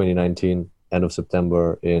Go 2019, end of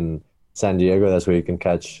September in San Diego. That's where you can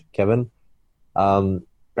catch Kevin. And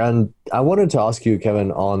I wanted to ask you,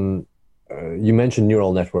 Kevin, on, you mentioned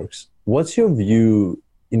neural networks. What's your view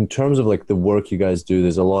in terms of like the work you guys do?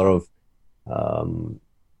 There's a lot of,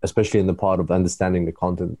 especially in the part of understanding the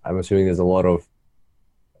content, I'm assuming there's a lot of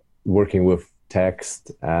working with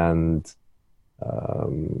text and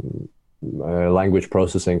language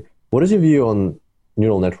processing. What is your view on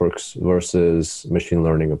neural networks versus machine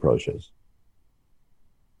learning approaches?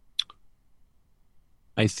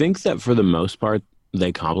 I think that for the most part,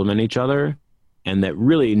 they complement each other, and that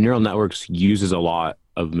really neural networks uses a lot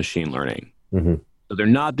of machine learning. Mm-hmm. So they're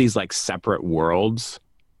not these like separate worlds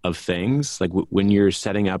of things. Like when you're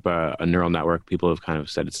setting up a neural network, people have kind of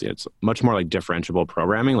said it's much more like differentiable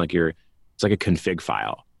programming. Like it's like a config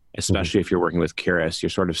file, especially if you're working with Keras. You're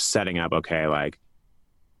sort of setting up, okay, like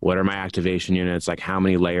what are my activation units? Like how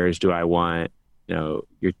many layers do I want? You know,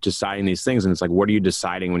 you're deciding these things, and it's like, what are you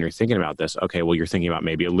deciding when you're thinking about this? Okay, well, you're thinking about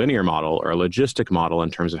maybe a linear model or a logistic model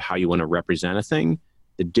in terms of how you want to represent a thing.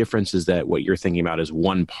 The difference is that what you're thinking about is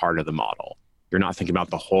one part of the model. You're not thinking about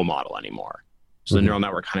the whole model anymore. So the neural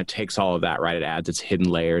network kind of takes all of that, right? It adds its hidden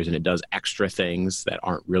layers and it does extra things that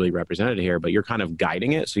aren't really represented here, but you're kind of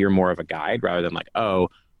guiding it. So you're more of a guide rather than like, oh,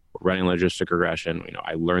 we're running logistic regression. You know,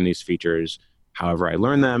 I learn these features however I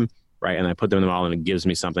learn them, right? And I put them in the model and it gives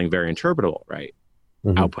me something very interpretable, right?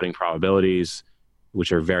 Outputting probabilities,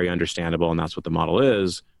 which are very understandable. And that's what the model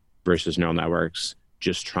is, versus neural networks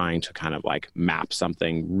just trying to kind of like map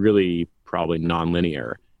something really probably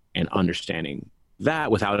nonlinear and understanding that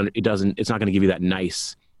without it's not going to give you that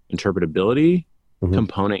nice interpretability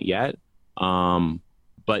component yet.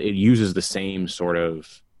 But it uses the same sort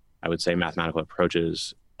of, I would say, mathematical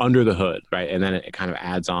approaches under the hood, right? And then it kind of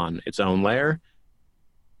adds on its own layer.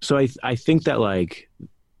 So I think that like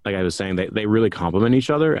I was saying, they really complement each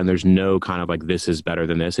other, and there's no kind of like this is better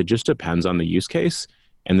than this. It just depends on the use case.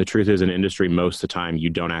 And the truth is, in industry, most of the time, you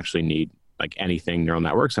don't actually need like anything neural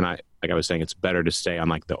networks. And like I was saying, it's better to stay on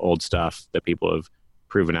like the old stuff that people have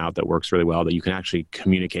proven out that works really well, that you can actually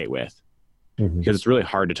communicate with. Because it's really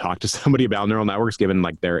hard to talk to somebody about neural networks, given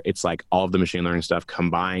like it's like all of the machine learning stuff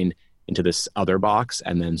combined into this other box,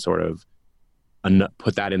 and then sort of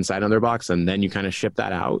put that inside another box, and then you kind of ship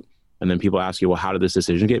that out. And then people ask you, well, how did this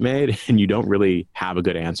decision get made? And you don't really have a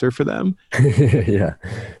good answer for them. Yeah.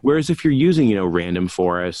 Whereas if you're using, you know, random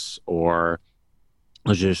forests or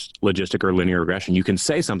logistic or linear regression, you can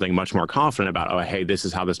say something much more confident about, oh, hey, this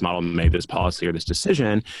is how this model made this policy or this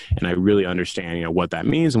decision. And I really understand, you know, what that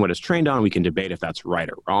means and what it's trained on. We can debate if that's right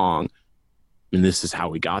or wrong. And this is how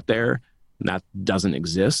we got there. And that doesn't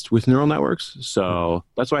exist with neural networks. So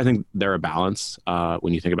that's why I think they're a balance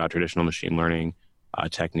when you think about traditional machine learning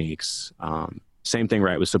techniques. Same thing,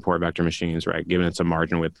 right, with support vector machines, right? Given it's a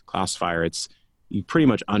margin with classifier, you pretty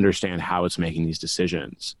much understand how it's making these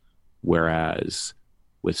decisions. Whereas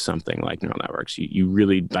with something like neural networks, you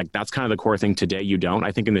really, like, that's kind of the core thing today. You don't.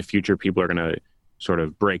 I think in the future, people are going to sort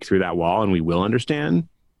of break through that wall, and we will understand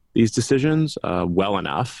these decisions well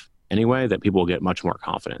enough anyway, that people will get much more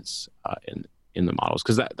confidence in the models.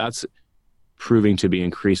 Because that's proving to be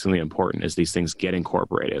increasingly important as these things get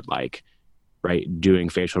incorporated, like, right, doing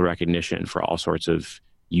facial recognition for all sorts of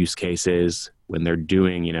use cases. When they're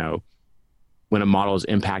doing, you know, when a model is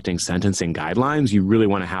impacting sentencing guidelines, you really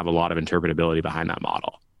want to have a lot of interpretability behind that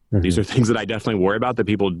model. These are things that I definitely worry about, that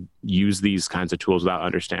people use these kinds of tools without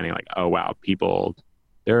understanding, like, oh, wow,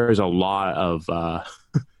 there is a lot of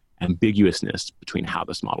ambiguousness between how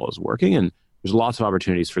this model is working. And there's lots of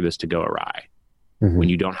opportunities for this to go awry when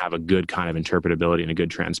you don't have a good kind of interpretability and a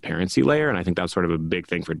good transparency layer. And I think that's sort of a big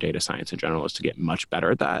thing for data science in general, is to get much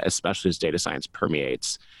better at that, especially as data science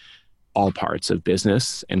permeates all parts of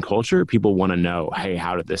business and culture. People want to know, hey,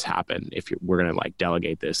 how did this happen? If we're going to like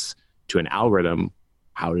delegate this to an algorithm,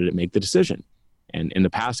 how did it make the decision? And in the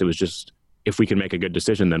past, it was just, if we can make a good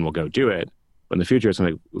decision, then we'll go do it. But in the future, it's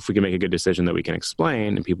like, if we can make a good decision that we can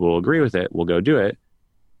explain and people will agree with it, we'll go do it.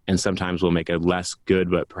 and sometimes we'll make a less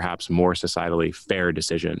good but perhaps more societally fair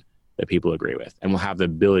decision that people agree with, and we'll have the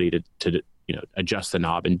ability to adjust the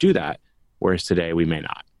knob and do that, whereas today we may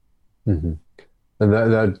not. Mm-hmm. And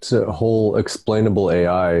that whole explainable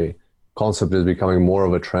AI concept is becoming more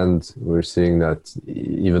of a trend. We're seeing that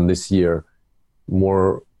even this year,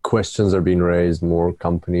 more questions are being raised, more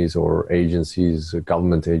companies or agencies,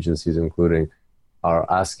 government agencies including, are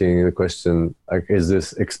asking the question, like, is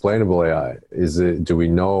this explainable AI? Do we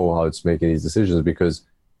know how it's making these decisions? Because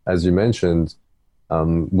as you mentioned,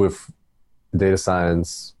 with data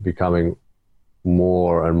science becoming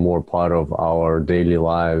more and more part of our daily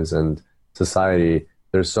lives and society,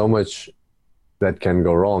 there's so much that can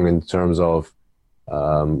go wrong in terms of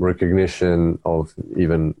recognition of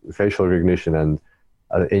even facial recognition and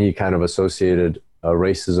any kind of associated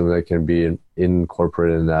racism that can be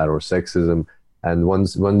incorporated in that, or sexism. And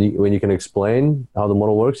when you can explain how the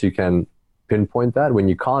model works, you can pinpoint that. When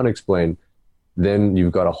you can't explain, then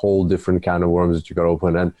you've got a whole different can of worms that you got to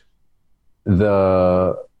open. And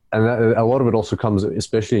a lot of it also comes,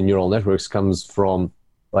 especially in neural networks, comes from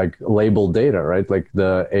like labeled data, right? Like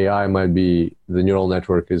the AI might be, the neural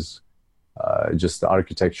network is just the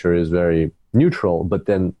architecture is very neutral, but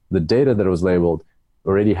then the data that was labeled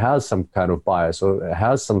already has some kind of bias, or it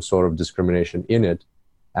has some sort of discrimination in it.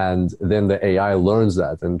 And then the AI learns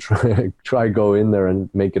that and try go in there and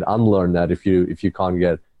make it unlearn that if you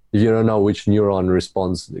don't know which neuron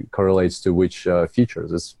response correlates to which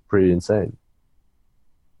features. It's pretty insane.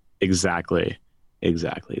 Exactly.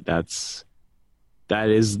 That's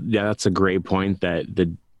a great point, that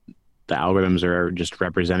the algorithms are just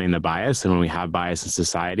representing the bias. And when we have bias in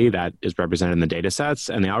society, that is represented in the data sets.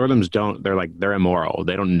 And the algorithms they're immoral.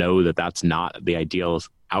 They don't know that that's not the ideal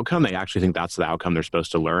outcome. They actually think that's the outcome they're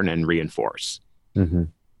supposed to learn and reinforce. Mm-hmm.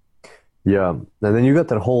 Yeah. And then you got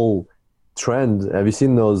that whole trend. Have you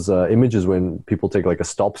seen those images when people take like a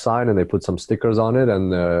stop sign and they put some stickers on it,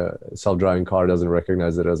 and the self-driving car doesn't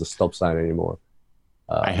recognize it as a stop sign anymore?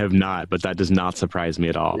 I have not, but that does not surprise me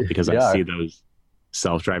at all, because yeah. I see those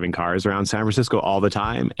self-driving cars around San Francisco all the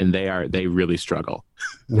time, and they really struggle.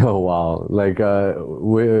 Oh, wow. Like,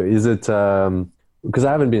 is it, because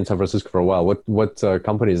I haven't been in San Francisco for a while. What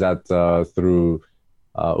company is that through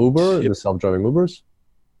Uber, the self-driving Ubers?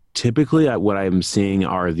 Typically, what I'm seeing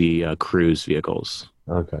are the Cruise vehicles.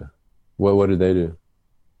 Okay. What do they do?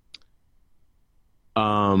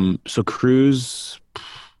 So Cruise,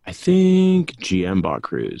 I think GM bought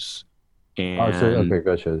Cruise. And okay,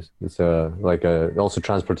 gotcha. It's also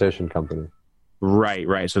transportation company.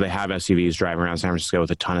 Right. So they have SUVs driving around San Francisco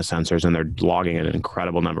with a ton of sensors, and they're logging an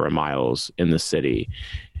incredible number of miles in the city.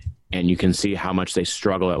 And you can see how much they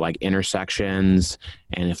struggle at like intersections.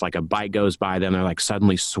 And if like a bike goes by them, they're like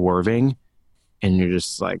suddenly swerving. And you're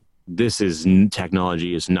just like,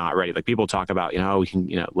 technology is not ready. Like people talk about, we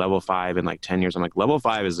can, level 5 in like 10 years. I'm like, level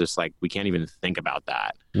 5 is just like, we can't even think about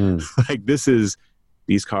that. Like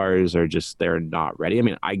these cars are just, they're not ready. I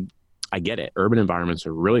mean, I get it. Urban environments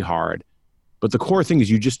are really hard. But the core thing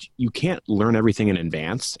is you can't learn everything in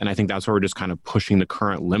advance. And I think that's where we're just kind of pushing the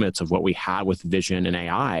current limits of what we have with vision and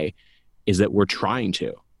AI, is that we're trying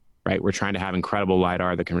to, right? We're trying to have incredible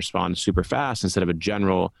LiDAR that can respond super fast instead of a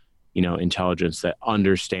general, intelligence that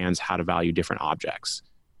understands how to value different objects.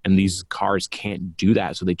 And these cars can't do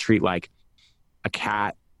that. So they treat like a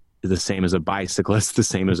cat the same as a bicyclist, the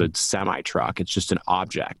same as a semi-truck. It's just an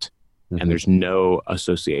object. And there's no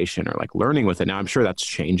association or like learning with it. Now, I'm sure that's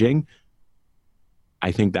changing.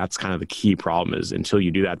 I think that's kind of the key problem, is until you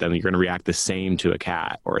do that, then you're going to react the same to a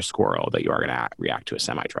cat or a squirrel that you are going to react to a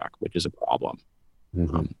semi-truck, which is a problem.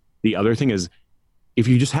 The other thing is, if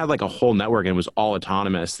you just had like a whole network and it was all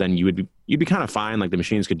autonomous, then you'd be kind of fine. Like the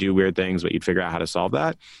machines could do weird things, but you'd figure out how to solve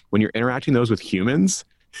that. When you're interacting those with humans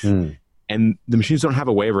and the machines don't have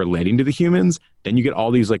a way of relating to the humans, then you get all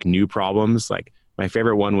these like new problems. Like my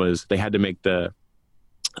favorite one was they had to make the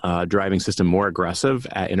driving system more aggressive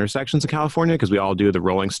at intersections in California, because we all do the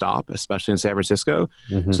rolling stop, especially in San Francisco.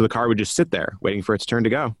 So the car would just sit there waiting for its turn to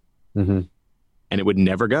go. And it would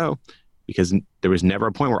never go, because there was never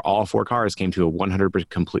a point where all 4 cars came to a 100%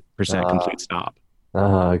 complete stop.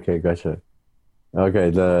 Okay, gotcha.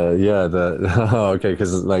 Okay, okay,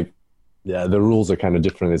 because the rules are kind of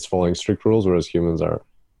different. It's following strict rules, whereas humans are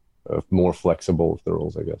more flexible with the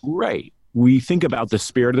rules, I guess. Right. We think about the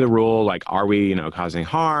spirit of the rule, like, are we, causing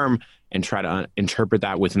harm, and try to interpret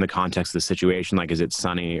that within the context of the situation. Like, is it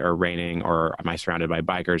sunny or raining, or am I surrounded by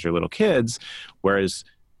bikers or little kids? Whereas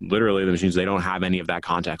literally the machines, they don't have any of that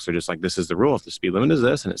context. They're just like, this is the rule. If the speed limit is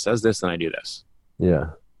this and it says this, then I do this.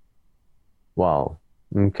 Yeah. Wow.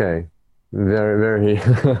 Okay. Very, very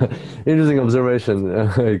interesting observation.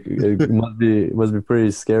 It must be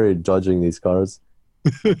pretty scary judging these cars.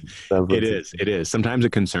 San It Francisco. is. It is. Sometimes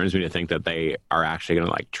it concerns me to think that they are actually going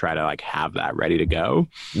to like try to like have that ready to go.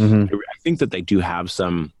 Hmm. I think that they do have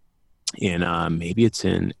some in maybe it's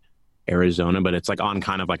in Arizona, but it's like on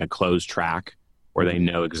kind of like a closed track where they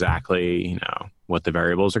know exactly, what the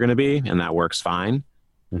variables are going to be, and that works fine.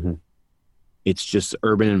 Hmm. It's just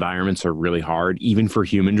urban environments are really hard, even for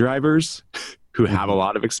human drivers who have a Hmm.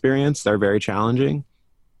 lot of experience. They're very challenging.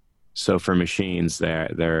 So for machines,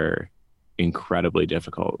 they're incredibly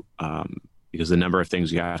difficult because the number of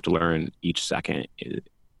things you have to learn each second,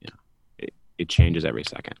 it changes every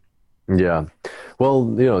second. Yeah.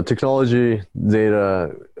 Well, technology,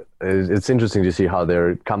 data, it's interesting to see how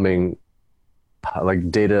they're coming,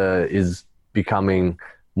 like data is becoming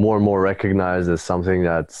more and more recognized as something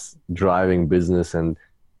that's driving business. And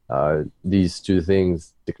these two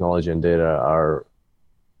things, technology and data, are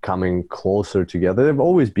coming closer together. They've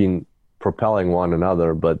always been propelling one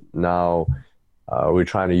another, but now we're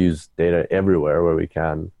trying to use data everywhere where we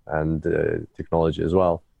can, and technology as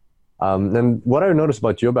well. And what I noticed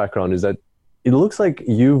about your background is that it looks like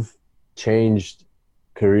you've changed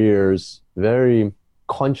careers very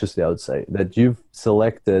consciously, I would say, that you've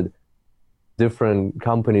selected different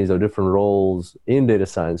companies or different roles in data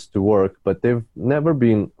science to work, but they've never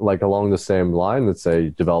been like along the same line, let's say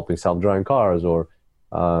developing self-driving cars, or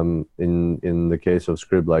in the case of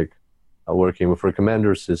Scrib, like working with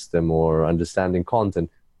recommender system or understanding content.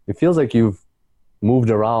 It feels like you've moved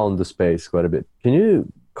around the space quite a bit. Can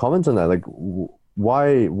you comment on that? Like,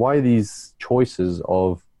 why these choices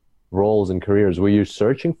of roles and careers? Were you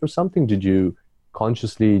searching for something? Did you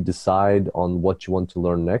consciously decide on what you want to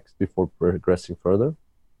learn next before progressing further?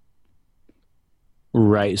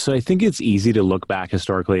 Right. So I think it's easy to look back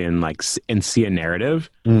historically and and see a narrative.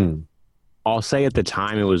 Mm. I'll say at the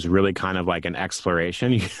time it was really kind of like an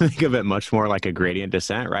exploration. You can think of it much more like a gradient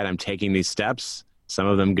descent, right? I'm taking these steps, some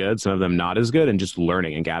of them good, some of them not as good, and just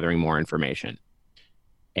learning and gathering more information.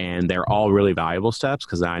 And they're all really valuable steps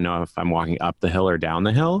because I know if I'm walking up the hill or down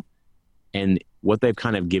the hill. And what they've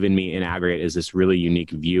kind of given me in aggregate is this really unique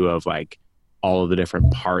view of like all of the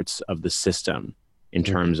different parts of the system in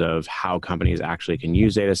terms of how companies actually can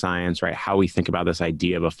use data science, right? How we think about this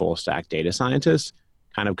idea of a full stack data scientist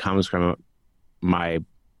kind of comes from my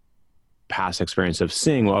past experience of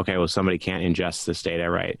seeing, well, okay, well, somebody can't ingest this data,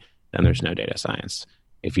 right? Then there's no data science.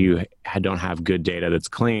 If you don't have good data that's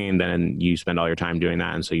clean, then you spend all your time doing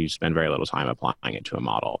that. And so you spend very little time applying it to a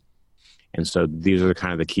model. And so these are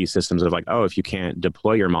kind of the key systems of like, oh, if you can't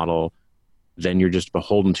deploy your model, then you're just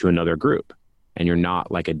beholden to another group. And you're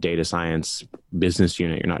not like a data science business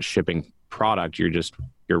unit. You're not shipping product. You're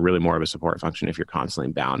really more of a support function if you're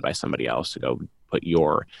constantly bound by somebody else to go put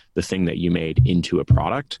the thing that you made into a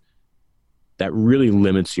product. That really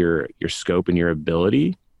limits your scope and your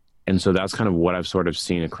ability. And so that's kind of what I've sort of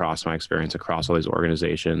seen across my experience across all these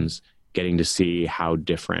organizations, getting to see how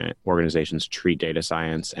different organizations treat data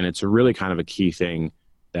science. And it's really kind of a key thing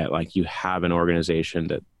that like you have an organization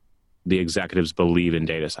that the executives believe in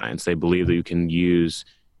data science. They believe that you can use,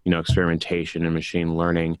 experimentation and machine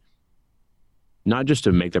learning, not just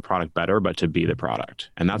to make the product better, but to be the product.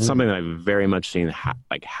 And that's something that I've very much seen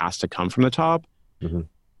has to come from the top. Mm-hmm.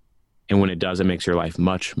 And when it does, it makes your life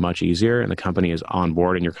much, much easier. And the company is on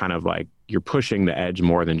board and you're kind of like, you're pushing the edge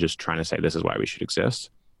more than just trying to say, this is why we should exist.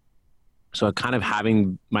 So kind of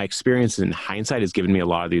having my experience in hindsight has given me a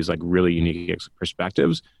lot of these like really unique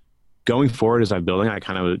perspectives. Going forward as I'm building, I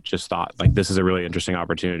kind of just thought like, this is a really interesting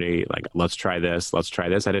opportunity. Like, let's try this. Let's try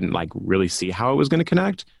this. I didn't like really see how it was going to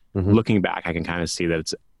connect. Mm-hmm. Looking back, I can kind of see that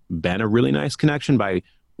it's been a really nice connection by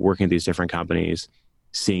working at these different companies,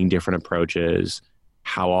 seeing different approaches,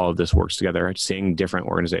 how all of this works together, seeing different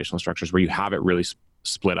organizational structures where you have it really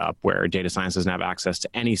split up, where data science doesn't have access to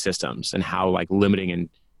any systems, and how like limiting and,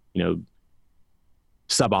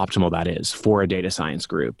 suboptimal that is for a data science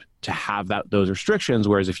group to have those restrictions.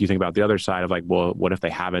 Whereas if you think about the other side of like, well, what if they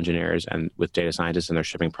have engineers and with data scientists and they're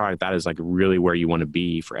shipping product, that is like really where you want to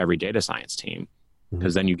be for every data science team.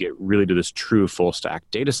 Because then you get really to this true full stack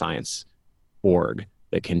data science org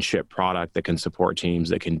that can ship product, that can support teams,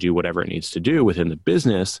 that can do whatever it needs to do within the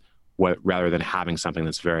business, rather than having something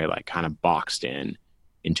that's very like kind of boxed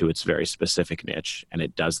into its very specific niche. And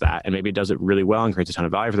it does that. And maybe it does it really well and creates a ton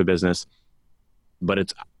of value for the business. But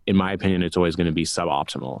it's, in my opinion, it's always going to be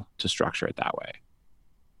suboptimal to structure it that way.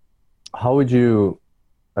 How would you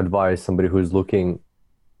advise somebody who's looking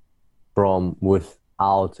from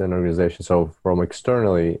without an organization, so from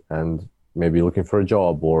externally, and maybe looking for a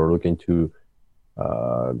job or looking to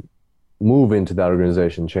move into that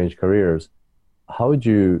organization, change careers, how would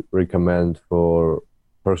you recommend for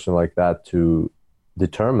a person like that to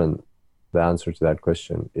determine the answer to that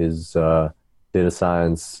question? Is data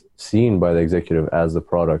science seen by the executive as the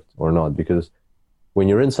product or not? Because when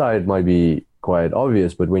you're inside, it might be quite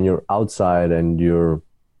obvious, but when you're outside and you're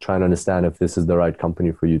trying to understand if this is the right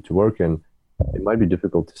company for you to work in, it might be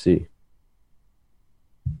difficult to see.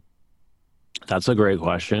 That's a great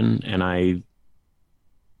question. And I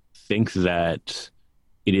think that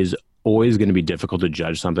it is always going to be difficult to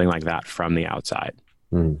judge something like that from the outside.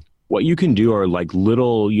 What you can do are like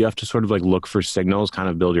you have to sort of like look for signals, kind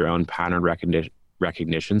of build your own pattern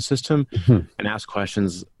recognition system and ask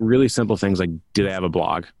questions, really simple things like, do they have a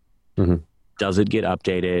blog? Does it get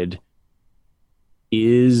updated?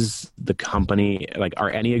 Is the company, like, are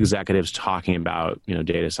any executives talking about,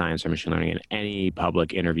 data science or machine learning in any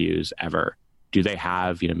public interviews ever? Do they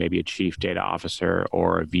have, maybe a chief data officer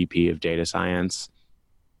or a VP of data science?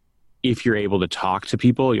 If you're able to talk to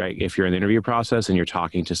people, if you're in the interview process and you're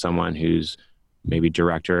talking to someone who's maybe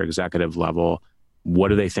director or executive level, what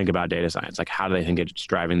do they think about data science? Like, how do they think it's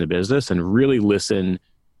driving the business? And really listen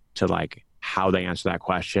to like how they answer that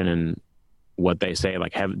question and what they say.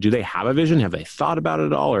 Like, do they have a vision? Have they thought about it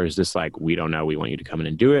at all? Or is this like, we don't know, we want you to come in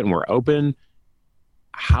and do it and we're open?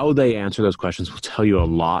 How they answer those questions will tell you a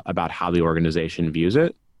lot about how the organization views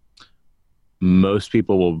it. Most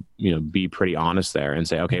people will, be pretty honest there and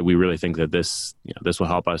say, okay, we really think that this will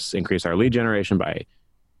help us increase our lead generation by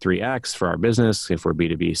 3x for our business if we're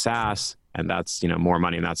B2B SaaS, and that's, more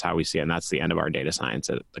money, and that's how we see it, and that's the end of our data science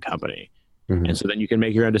at the company. And so then you can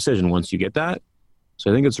make your own decision once you get that.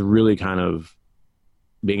 So I think it's really kind of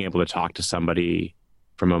being able to talk to somebody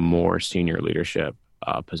from a more senior leadership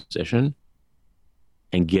position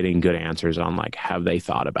and getting good answers on like, have they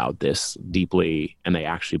thought about this deeply and they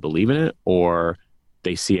actually believe in it, or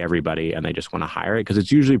they see everybody and they just want to hire it? Because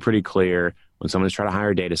it's usually pretty clear when someone's trying to hire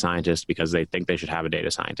a data scientist because they think they should have a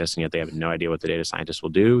data scientist and yet they have no idea what the data scientist will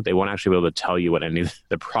do. They won't actually be able to tell you what any of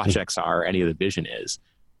the projects are, any of the vision is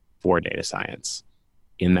for data science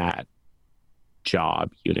in that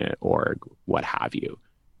job unit or what have you.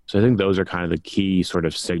 So I think those are kind of the key sort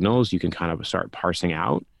of signals you can kind of start parsing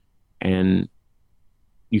out. And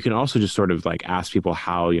you can also just sort of like ask people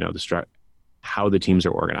how, how the teams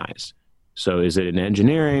are organized. So is it in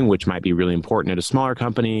engineering, which might be really important at a smaller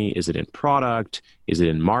company? Is it in product? Is it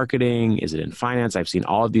in marketing? Is it in finance? I've seen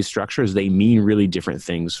all of these structures. They mean really different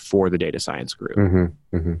things for the data science group.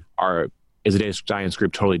 Is the data science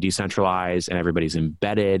group totally decentralized and everybody's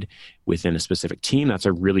embedded within a specific team? That's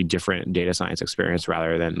a really different data science experience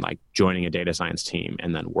rather than like joining a data science team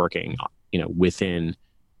and then working, within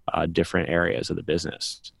different areas of the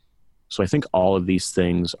business. So I think all of these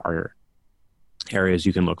things are areas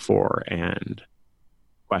you can look for and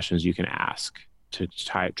questions you can ask to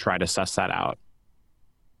try to suss that out.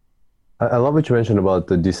 I love what you mentioned about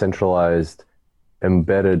the decentralized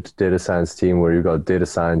embedded data science team where you got data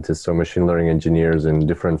scientists or machine learning engineers in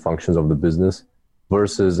different functions of the business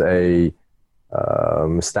versus a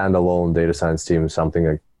standalone data science team, something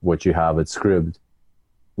like what you have at Scribd.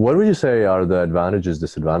 What would you say are the advantages,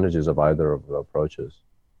 disadvantages of either of the approaches?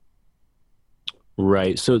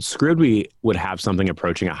 Right. So at Scribd, we would have something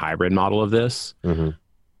approaching a hybrid model of this.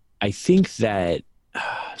 I think that,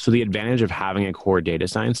 so the advantage of having a core data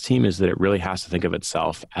science team is that it really has to think of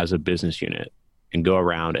itself as a business unit and go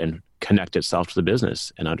around and connect itself to the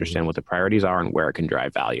business and understand what the priorities are and where it can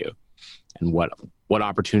drive value and what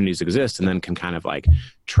opportunities exist, and then can kind of like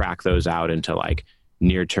track those out into like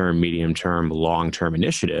near-term, medium-term, long-term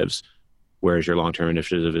initiatives, whereas your long-term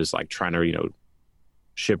initiative is like trying to,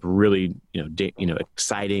 ship really,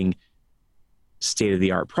 exciting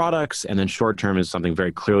state-of-the-art products. And then short-term is something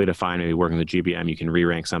very clearly defined. Maybe working with GBM, you can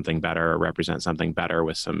re-rank something better or represent something better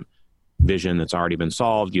with some vision that's already been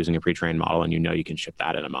solved using a pre-trained model. And you can ship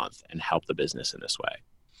that in a month and help the business in this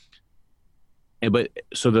way. But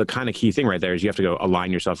so the kind of key thing right there is you have to go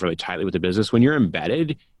align yourself really tightly with the business. When you're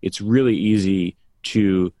embedded, it's really easy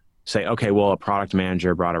to say, okay, well, a product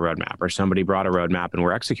manager brought a roadmap or somebody brought a roadmap and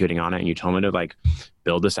we're executing on it. And you told me to like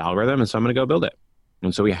build this algorithm, and so I'm going to go build it.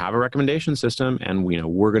 And so we have a recommendation system, and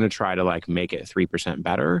we're going to try to like make it 3%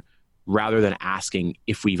 better rather than asking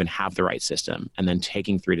if we even have the right system and then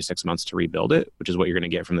taking 3 to 6 months to rebuild it, which is what you're going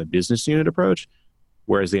to get from the business unit approach.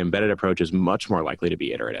 Whereas the embedded approach is much more likely to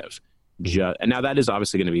be iterative. And now that is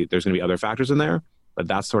obviously there's going to be other factors in there, but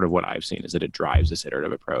that's sort of what I've seen is that it drives this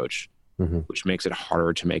iterative approach, which makes it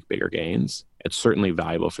harder to make bigger gains. It's certainly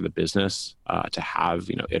valuable for the business to have,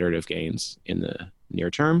 iterative gains in the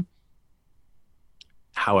near term.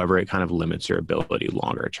 However, it kind of limits your ability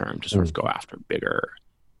longer term to sort of go after bigger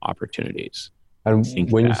opportunities. And I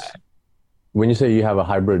think when you say you have a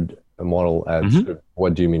hybrid model at Scribd,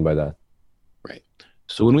 what do you mean by that? Right.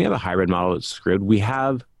 So when we have a hybrid model at Scribd, we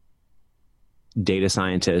have data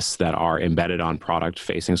scientists that are embedded on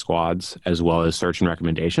product-facing squads as well as search and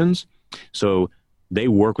recommendations. So they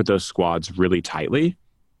work with those squads really tightly.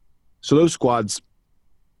 So those squads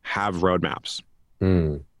have roadmaps.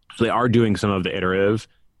 So they are doing some of the iterative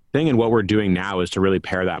thing. And what we're doing now is to really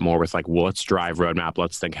pair that more with like, well, let's drive roadmap.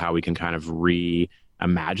 Let's think how we can kind of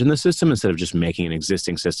reimagine the system instead of just making an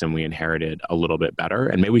existing system we inherited a little bit better.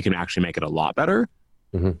 And maybe we can actually make it a lot better.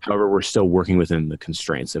 However, we're still working within the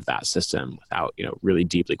constraints of that system without, really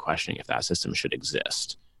deeply questioning if that system should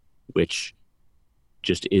exist, which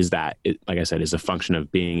just is that, like I said, is a function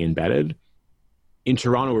of being embedded. In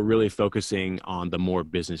Toronto, we're really focusing on the more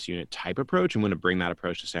business unit type approach. I'm going to bring that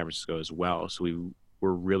approach to San Francisco as well. So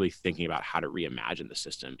we're really thinking about how to reimagine the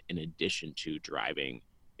system in addition to driving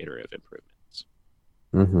iterative improvements.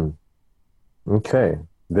 Okay.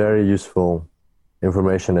 Very useful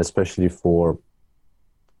information, especially for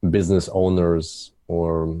business owners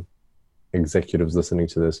or executives listening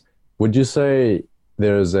to this. Would you say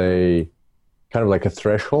there's a kind of like a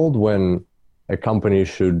threshold when a company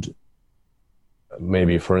should,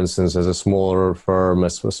 maybe for instance, as a smaller firm,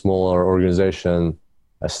 as a smaller organization,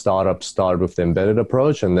 a startup, start with the embedded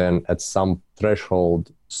approach and then at some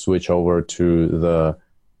threshold switch over to the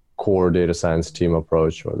core data science team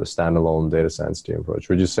approach or the standalone data science team approach?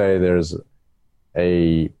 Would you say there's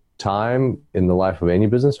a time in the life of any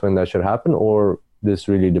business when that should happen, or this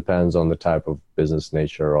really depends on the type of business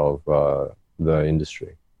nature of the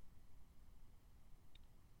industry?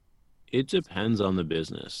 It depends on the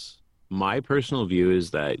business. My personal view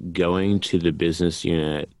is that going to the business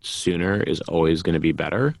unit sooner is always going to be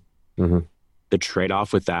better. The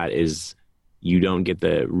trade-off with that is you don't get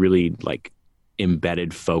the really like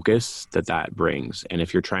embedded focus that brings. And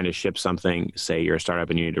if you're trying to ship something, say you're a startup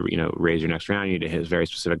and you need to, raise your next round, you need to hit very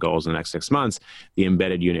specific goals in the next 6 months, the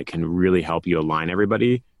embedded unit can really help you align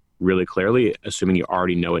everybody really clearly, assuming you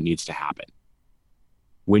already know it needs to happen.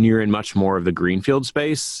 When you're in much more of the greenfield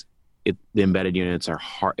space, the embedded units are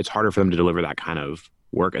hard. It's harder for them to deliver that kind of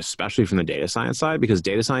work, especially from the data science side, because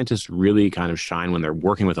data scientists really kind of shine when they're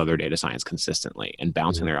working with other data science consistently and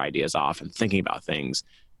bouncing their ideas off and thinking about things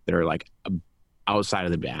that are like outside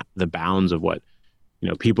of the bounds of what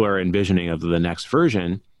people are envisioning of the next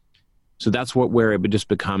version. So that's where it just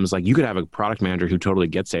becomes like you could have a product manager who totally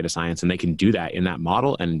gets data science and they can do that in that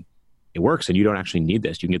model and it works and you don't actually need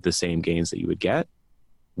this. You can get the same gains that you would get.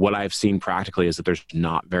 What I've seen practically is that there's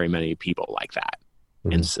not very many people like that.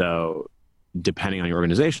 And so depending on your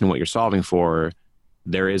organization, what you're solving for,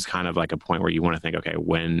 there is kind of like a point where you want to think, okay,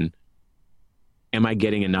 when am I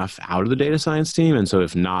getting enough out of the data science team? And so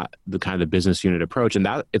if not, the kind of the business unit approach, and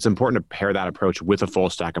that it's important to pair that approach with a full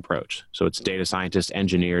stack approach. So it's data scientists,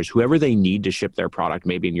 engineers, whoever they need to ship their product.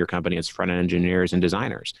 Maybe in your company, it's front-end engineers and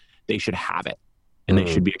designers. They should have it and they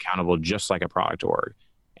should be accountable just like a product org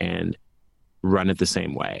and run it the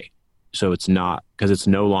same way. So it's not, because it's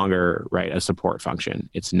no longer a support function.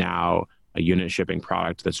 It's now a unit shipping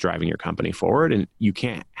product that's driving your company forward. And you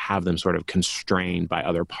can't have them sort of constrained by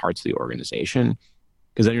other parts of the organization,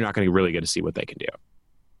 because then you're not going to really get to see what they can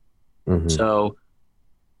do. So,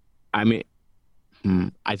 I mean,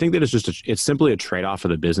 I think that it's simply a trade-off for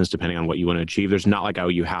the business depending on what you want to achieve. There's not like, oh,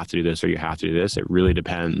 you have to do this or you have to do this. It really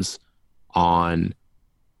depends on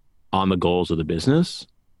the goals of the business.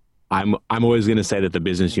 I'm always going to say that the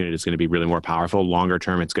business unit is going to be really more powerful. Longer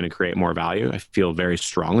term, it's going to create more value. I feel very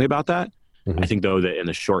strongly about that. I think, though, that in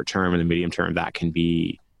the short term and the medium term, that can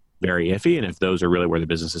be very iffy. And if those are really where the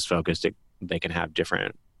business is focused, they can have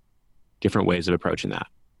different ways of approaching that.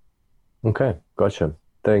 Okay, gotcha.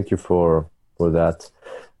 Thank you for that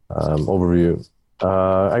overview.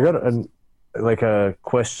 I got a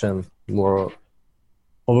question, more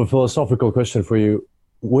of a philosophical question for you.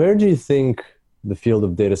 Where do you think the field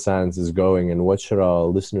of data science is going, and what should our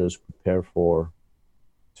listeners prepare for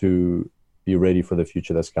to be ready for the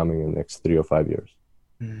future that's coming in the next 3 or 5 years?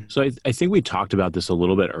 So I think we talked about this a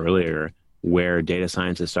little bit earlier, where data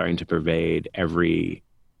science is starting to pervade every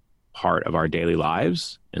part of our daily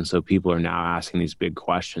lives. And so people are now asking these big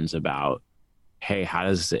questions about, hey, how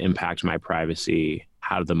does this impact my privacy?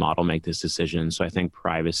 How did the model make this decision? So I think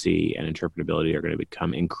privacy and interpretability are going to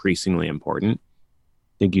become increasingly important.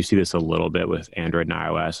 I think you see this a little bit with Android and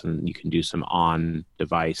iOS, and you can do some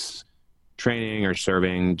on-device training or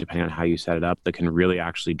serving, depending on how you set it up, that can really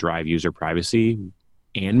actually drive user privacy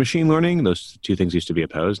and machine learning. Those two things used to be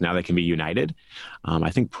opposed. Now they can be united. I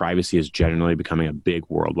think privacy is generally becoming a big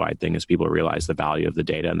worldwide thing as people realize the value of the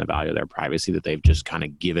data and the value of their privacy that they've just kind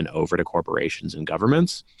of given over to corporations and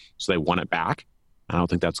governments. So they want it back. I don't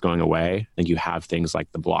think that's going away. I think you have things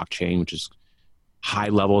like the blockchain, which is high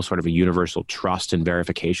level, sort of a universal trust and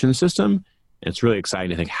verification system. And it's really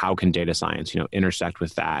exciting to think, how can data science, intersect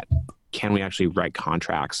with that? Can we actually write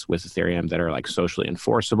contracts with Ethereum that are like socially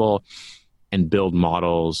enforceable and build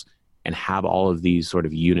models and have all of these sort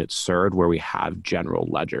of units served where we have general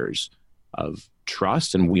ledgers of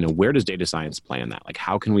trust? And, where does data science play in that? Like,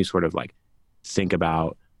 how can we sort of like think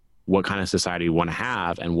about what kind of society we want to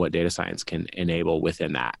have and what data science can enable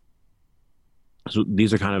within that? So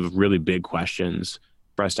these are kind of really big questions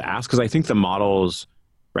for us to ask, because I think the models,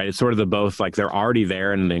 right, it's sort of the both, like they're already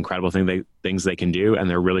there and the incredible things they can do, and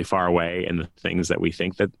they're really far away in the things that we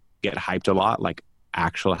think that get hyped a lot, like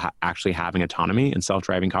actually having autonomy and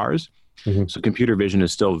self-driving cars. Mm-hmm. So computer vision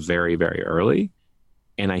is still very, very early.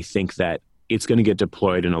 And I think that it's going to get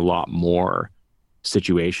deployed in a lot more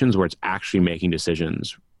situations where it's actually making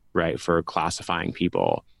decisions, right, for classifying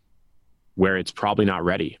people where it's probably not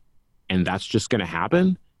ready. And that's just going to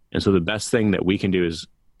happen. And so the best thing that we can do is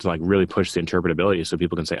to like really push the interpretability so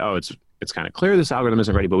people can say, oh, it's kind of clear this algorithm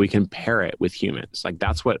isn't ready, but we can pair it with humans. Like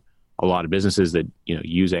that's what a lot of businesses that,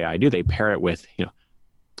 use AI do. They pair it with,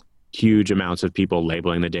 huge amounts of people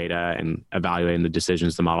labeling the data and evaluating the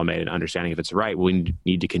decisions the model made and understanding if it's right. We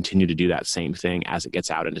need to continue to do that same thing as it gets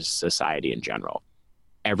out into society in general.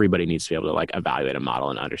 Everybody needs to be able to like evaluate a model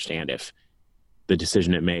and understand if the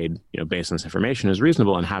decision it made, based on this information is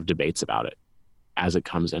reasonable, and have debates about it as it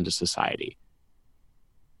comes into society.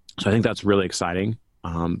 So I think that's really exciting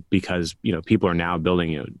because, people are now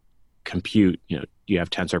building, compute, you have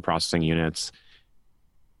tensor processing units,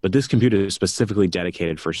 but this compute is specifically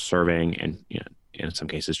dedicated for serving and, in some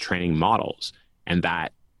cases, training models. And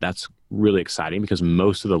that's really exciting because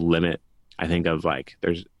most of the limit, I think, of like,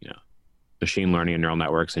 there's, machine learning and neural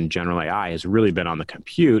networks and general AI has really been on the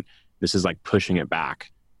compute. This is like pushing it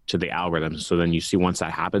back to the algorithms. So then you see, once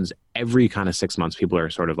that happens, every kind of 6 months, people are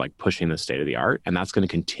sort of like pushing the state of the art. And that's going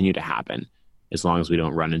to continue to happen as long as we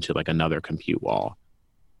don't run into like another compute wall.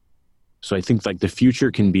 So I think like the future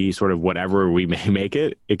can be sort of whatever we may make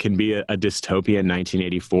it. It can be a dystopian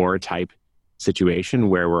 1984 type situation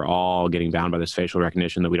where we're all getting bound by this facial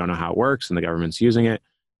recognition that we don't know how it works and the government's using it.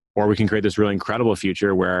 Or we can create this really incredible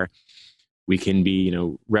future where we can be,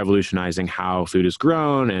 revolutionizing how food is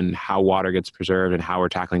grown and how water gets preserved and how we're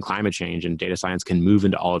tackling climate change, and data science can move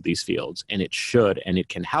into all of these fields, and it should, and it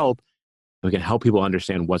can help. We can help people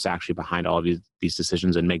understand what's actually behind all of these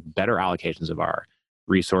decisions and make better allocations of our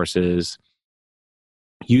resources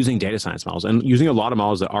using data science models and using a lot of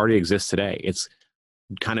models that already exist today. It's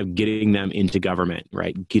kind of getting them into government,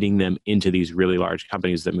 right? Getting them into these really large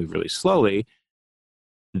companies that move really slowly.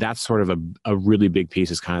 That's sort of a really big piece,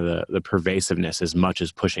 is kind of the pervasiveness as much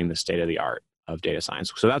as pushing the state of the art of data science.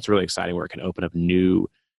 So that's really exciting, where it can open up new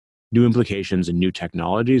implications and new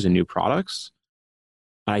technologies and new products.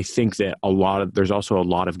 I think that there's also a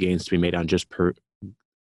lot of gains to be made on just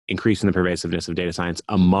increasing the pervasiveness of data science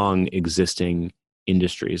among existing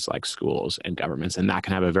industries like schools and governments, and that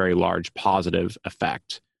can have a very large positive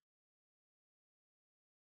effect.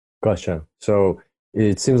 Gotcha. So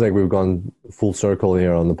it seems like we've gone full circle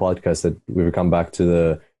here on the podcast, that we've come back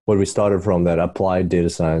to what we started from, that applied data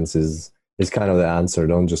science is kind of the answer.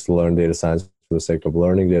 Don't just learn data science for the sake of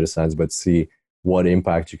learning data science, but see what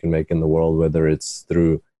impact you can make in the world, whether it's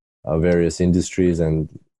through various industries and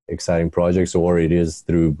exciting projects, or it is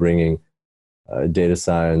through bringing data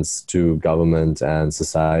science to government and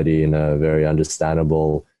society in a very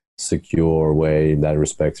understandable, secure way that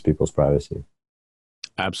respects people's privacy.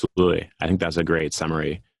 Absolutely. I think that's a great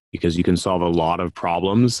summary, because you can solve a lot of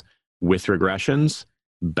problems with regressions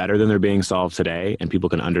better than they're being solved today, and people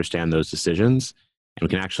can understand those decisions, and we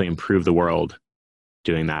can actually improve the world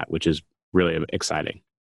doing that, which is really exciting.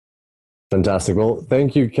 Fantastic. Well,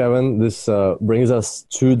 thank you, Kevin. This brings us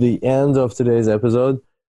to the end of today's episode.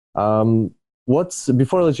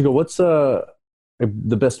 Before I let you go, what's the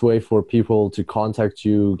best way for people to contact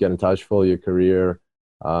you, get in touch, follow your career,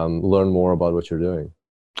 learn more about what you're doing?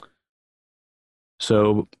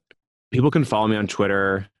 So people can follow me on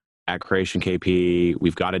Twitter at CreationKP.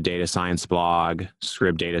 We've got a data science blog,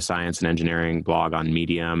 Scrib Data Science and Engineering blog on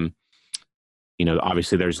Medium.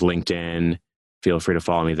 Obviously there's LinkedIn. Feel free to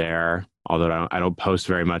follow me there, although I don't post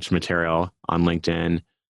very much material on LinkedIn. And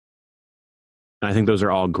I think those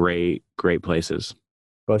are all great places.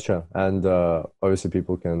 Gotcha. And obviously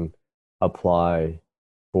people can apply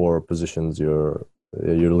for positions you're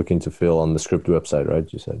you're looking to fill on the Scribd website,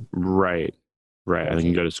 right? You said. Right. Right. And you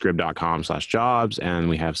can go to scribd.com/jobs, and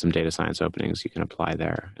we have some data science openings. You can apply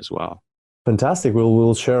there as well. Fantastic.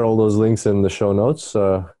 We'll share all those links in the show notes.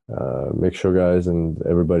 Make sure, guys, and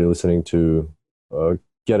everybody listening to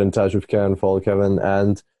get in touch with Kevin, follow Kevin.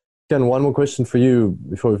 And Ken, one more question for you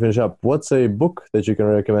before we finish up. What's a book that you can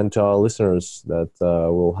recommend to our listeners that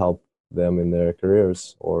will help them in their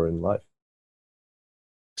careers or in life?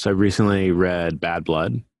 So I recently read Bad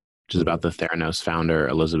Blood, which is about the Theranos founder,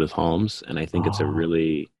 Elizabeth Holmes. And I think it's a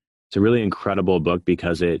really incredible book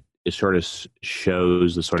because it sort of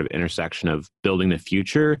shows the sort of intersection of building the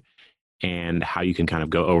future and how you can kind of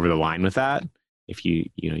go over the line with that. If you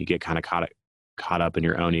get kind of caught up in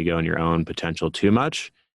your own ego and your own potential too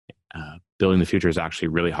much, building the future is actually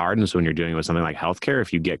really hard. And so when you're doing it with something like healthcare,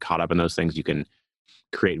 if you get caught up in those things, you can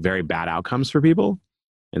create very bad outcomes for people.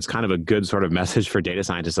 It's kind of a good sort of message for data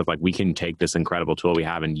scientists of like, we can take this incredible tool we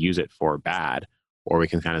have and use it for bad, or we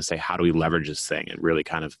can kind of say, how do we leverage this thing and really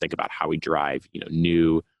kind of think about how we drive,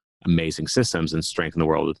 new amazing systems and strengthen the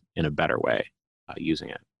world in a better way using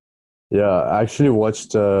it. Yeah, I actually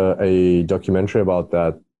watched a documentary about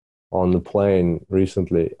that on the plane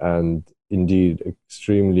recently, and indeed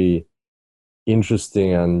extremely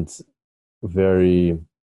interesting and very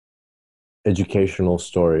educational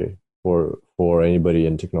story for anybody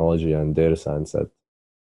in technology and data science, that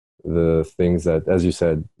the things that, as you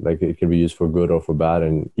said, like it can be used for good or for bad,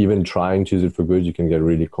 and even trying to use it for good, you can get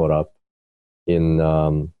really caught up in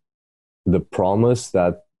the promise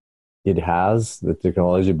that it has, the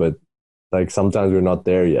technology, but like sometimes we're not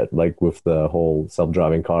there yet, like with the whole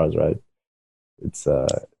self-driving cars, right? It's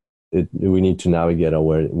we need to navigate our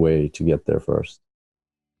way to get there first.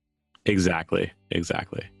 Exactly.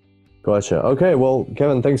 Gotcha. Okay, well,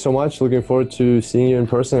 Kevin, thanks so much. Looking forward to seeing you in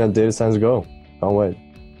person at Data Science Go. Can't wait.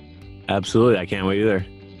 Absolutely. I can't wait either.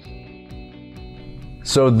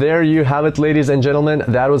 So there you have it, ladies and gentlemen.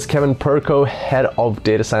 That was Kevin Perko, Head of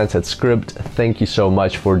Data Science at Scribd. Thank you so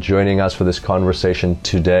much for joining us for this conversation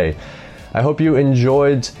today. I hope you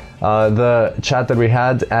enjoyed the chat that we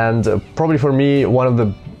had, and probably for me, one of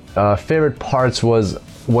the favorite parts was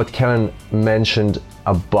what Kevin mentioned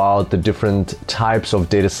about the different types of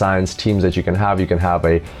data science teams that you can have. You can have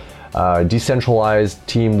a decentralized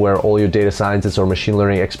team where all your data scientists or machine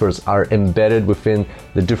learning experts are embedded within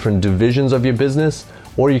the different divisions of your business,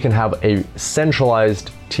 or you can have a centralized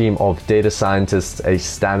team of data scientists, a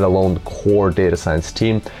standalone core data science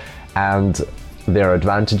team. And there are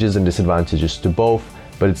advantages and disadvantages to both,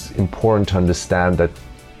 but it's important to understand that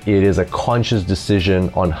it is a conscious decision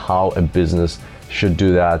on how a business should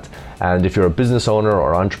do that. And if you're a business owner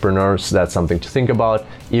or entrepreneur, so that's something to think about.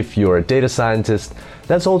 If you're a data scientist,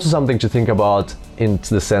 that's also something to think about, in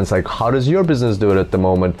the sense like, how does your business do it at the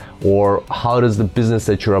moment, or how does the business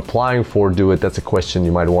that you're applying for do it? That's a question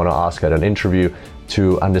you might want to ask at an interview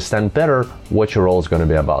to understand better what your role is going to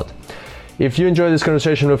be about. If you enjoyed this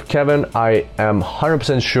conversation with Kevin, I am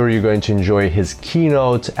 100% sure you're going to enjoy his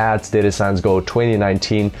keynote at Data Science Go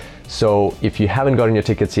 2019. So if you haven't gotten your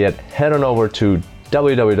tickets yet, head on over to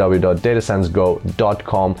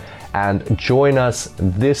www.datasciencego.com and join us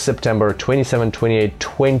this September 27, 28,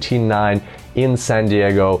 29 in San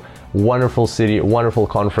Diego. Wonderful city, wonderful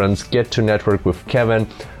conference. Get to network with Kevin.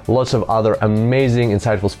 Lots of other amazing,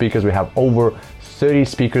 insightful speakers. We have over 30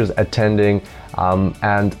 speakers attending.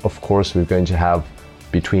 And of course, we're going to have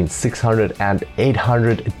between 600 and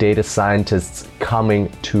 800 data scientists coming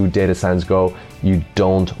to Data Science Go. You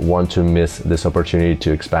don't want to miss this opportunity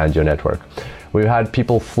to expand your network. We've had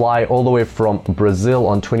people fly all the way from Brazil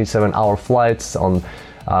on 27-hour flights, on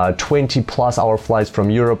 20+ hour flights from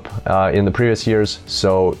Europe in the previous years.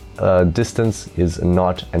 So distance is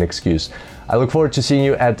not an excuse. I look forward to seeing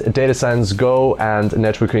you at Data Science Go and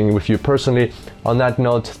networking with you personally. On that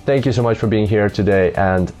note, thank you so much for being here today,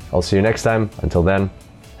 and I'll see you next time. Until then,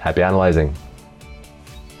 happy analyzing.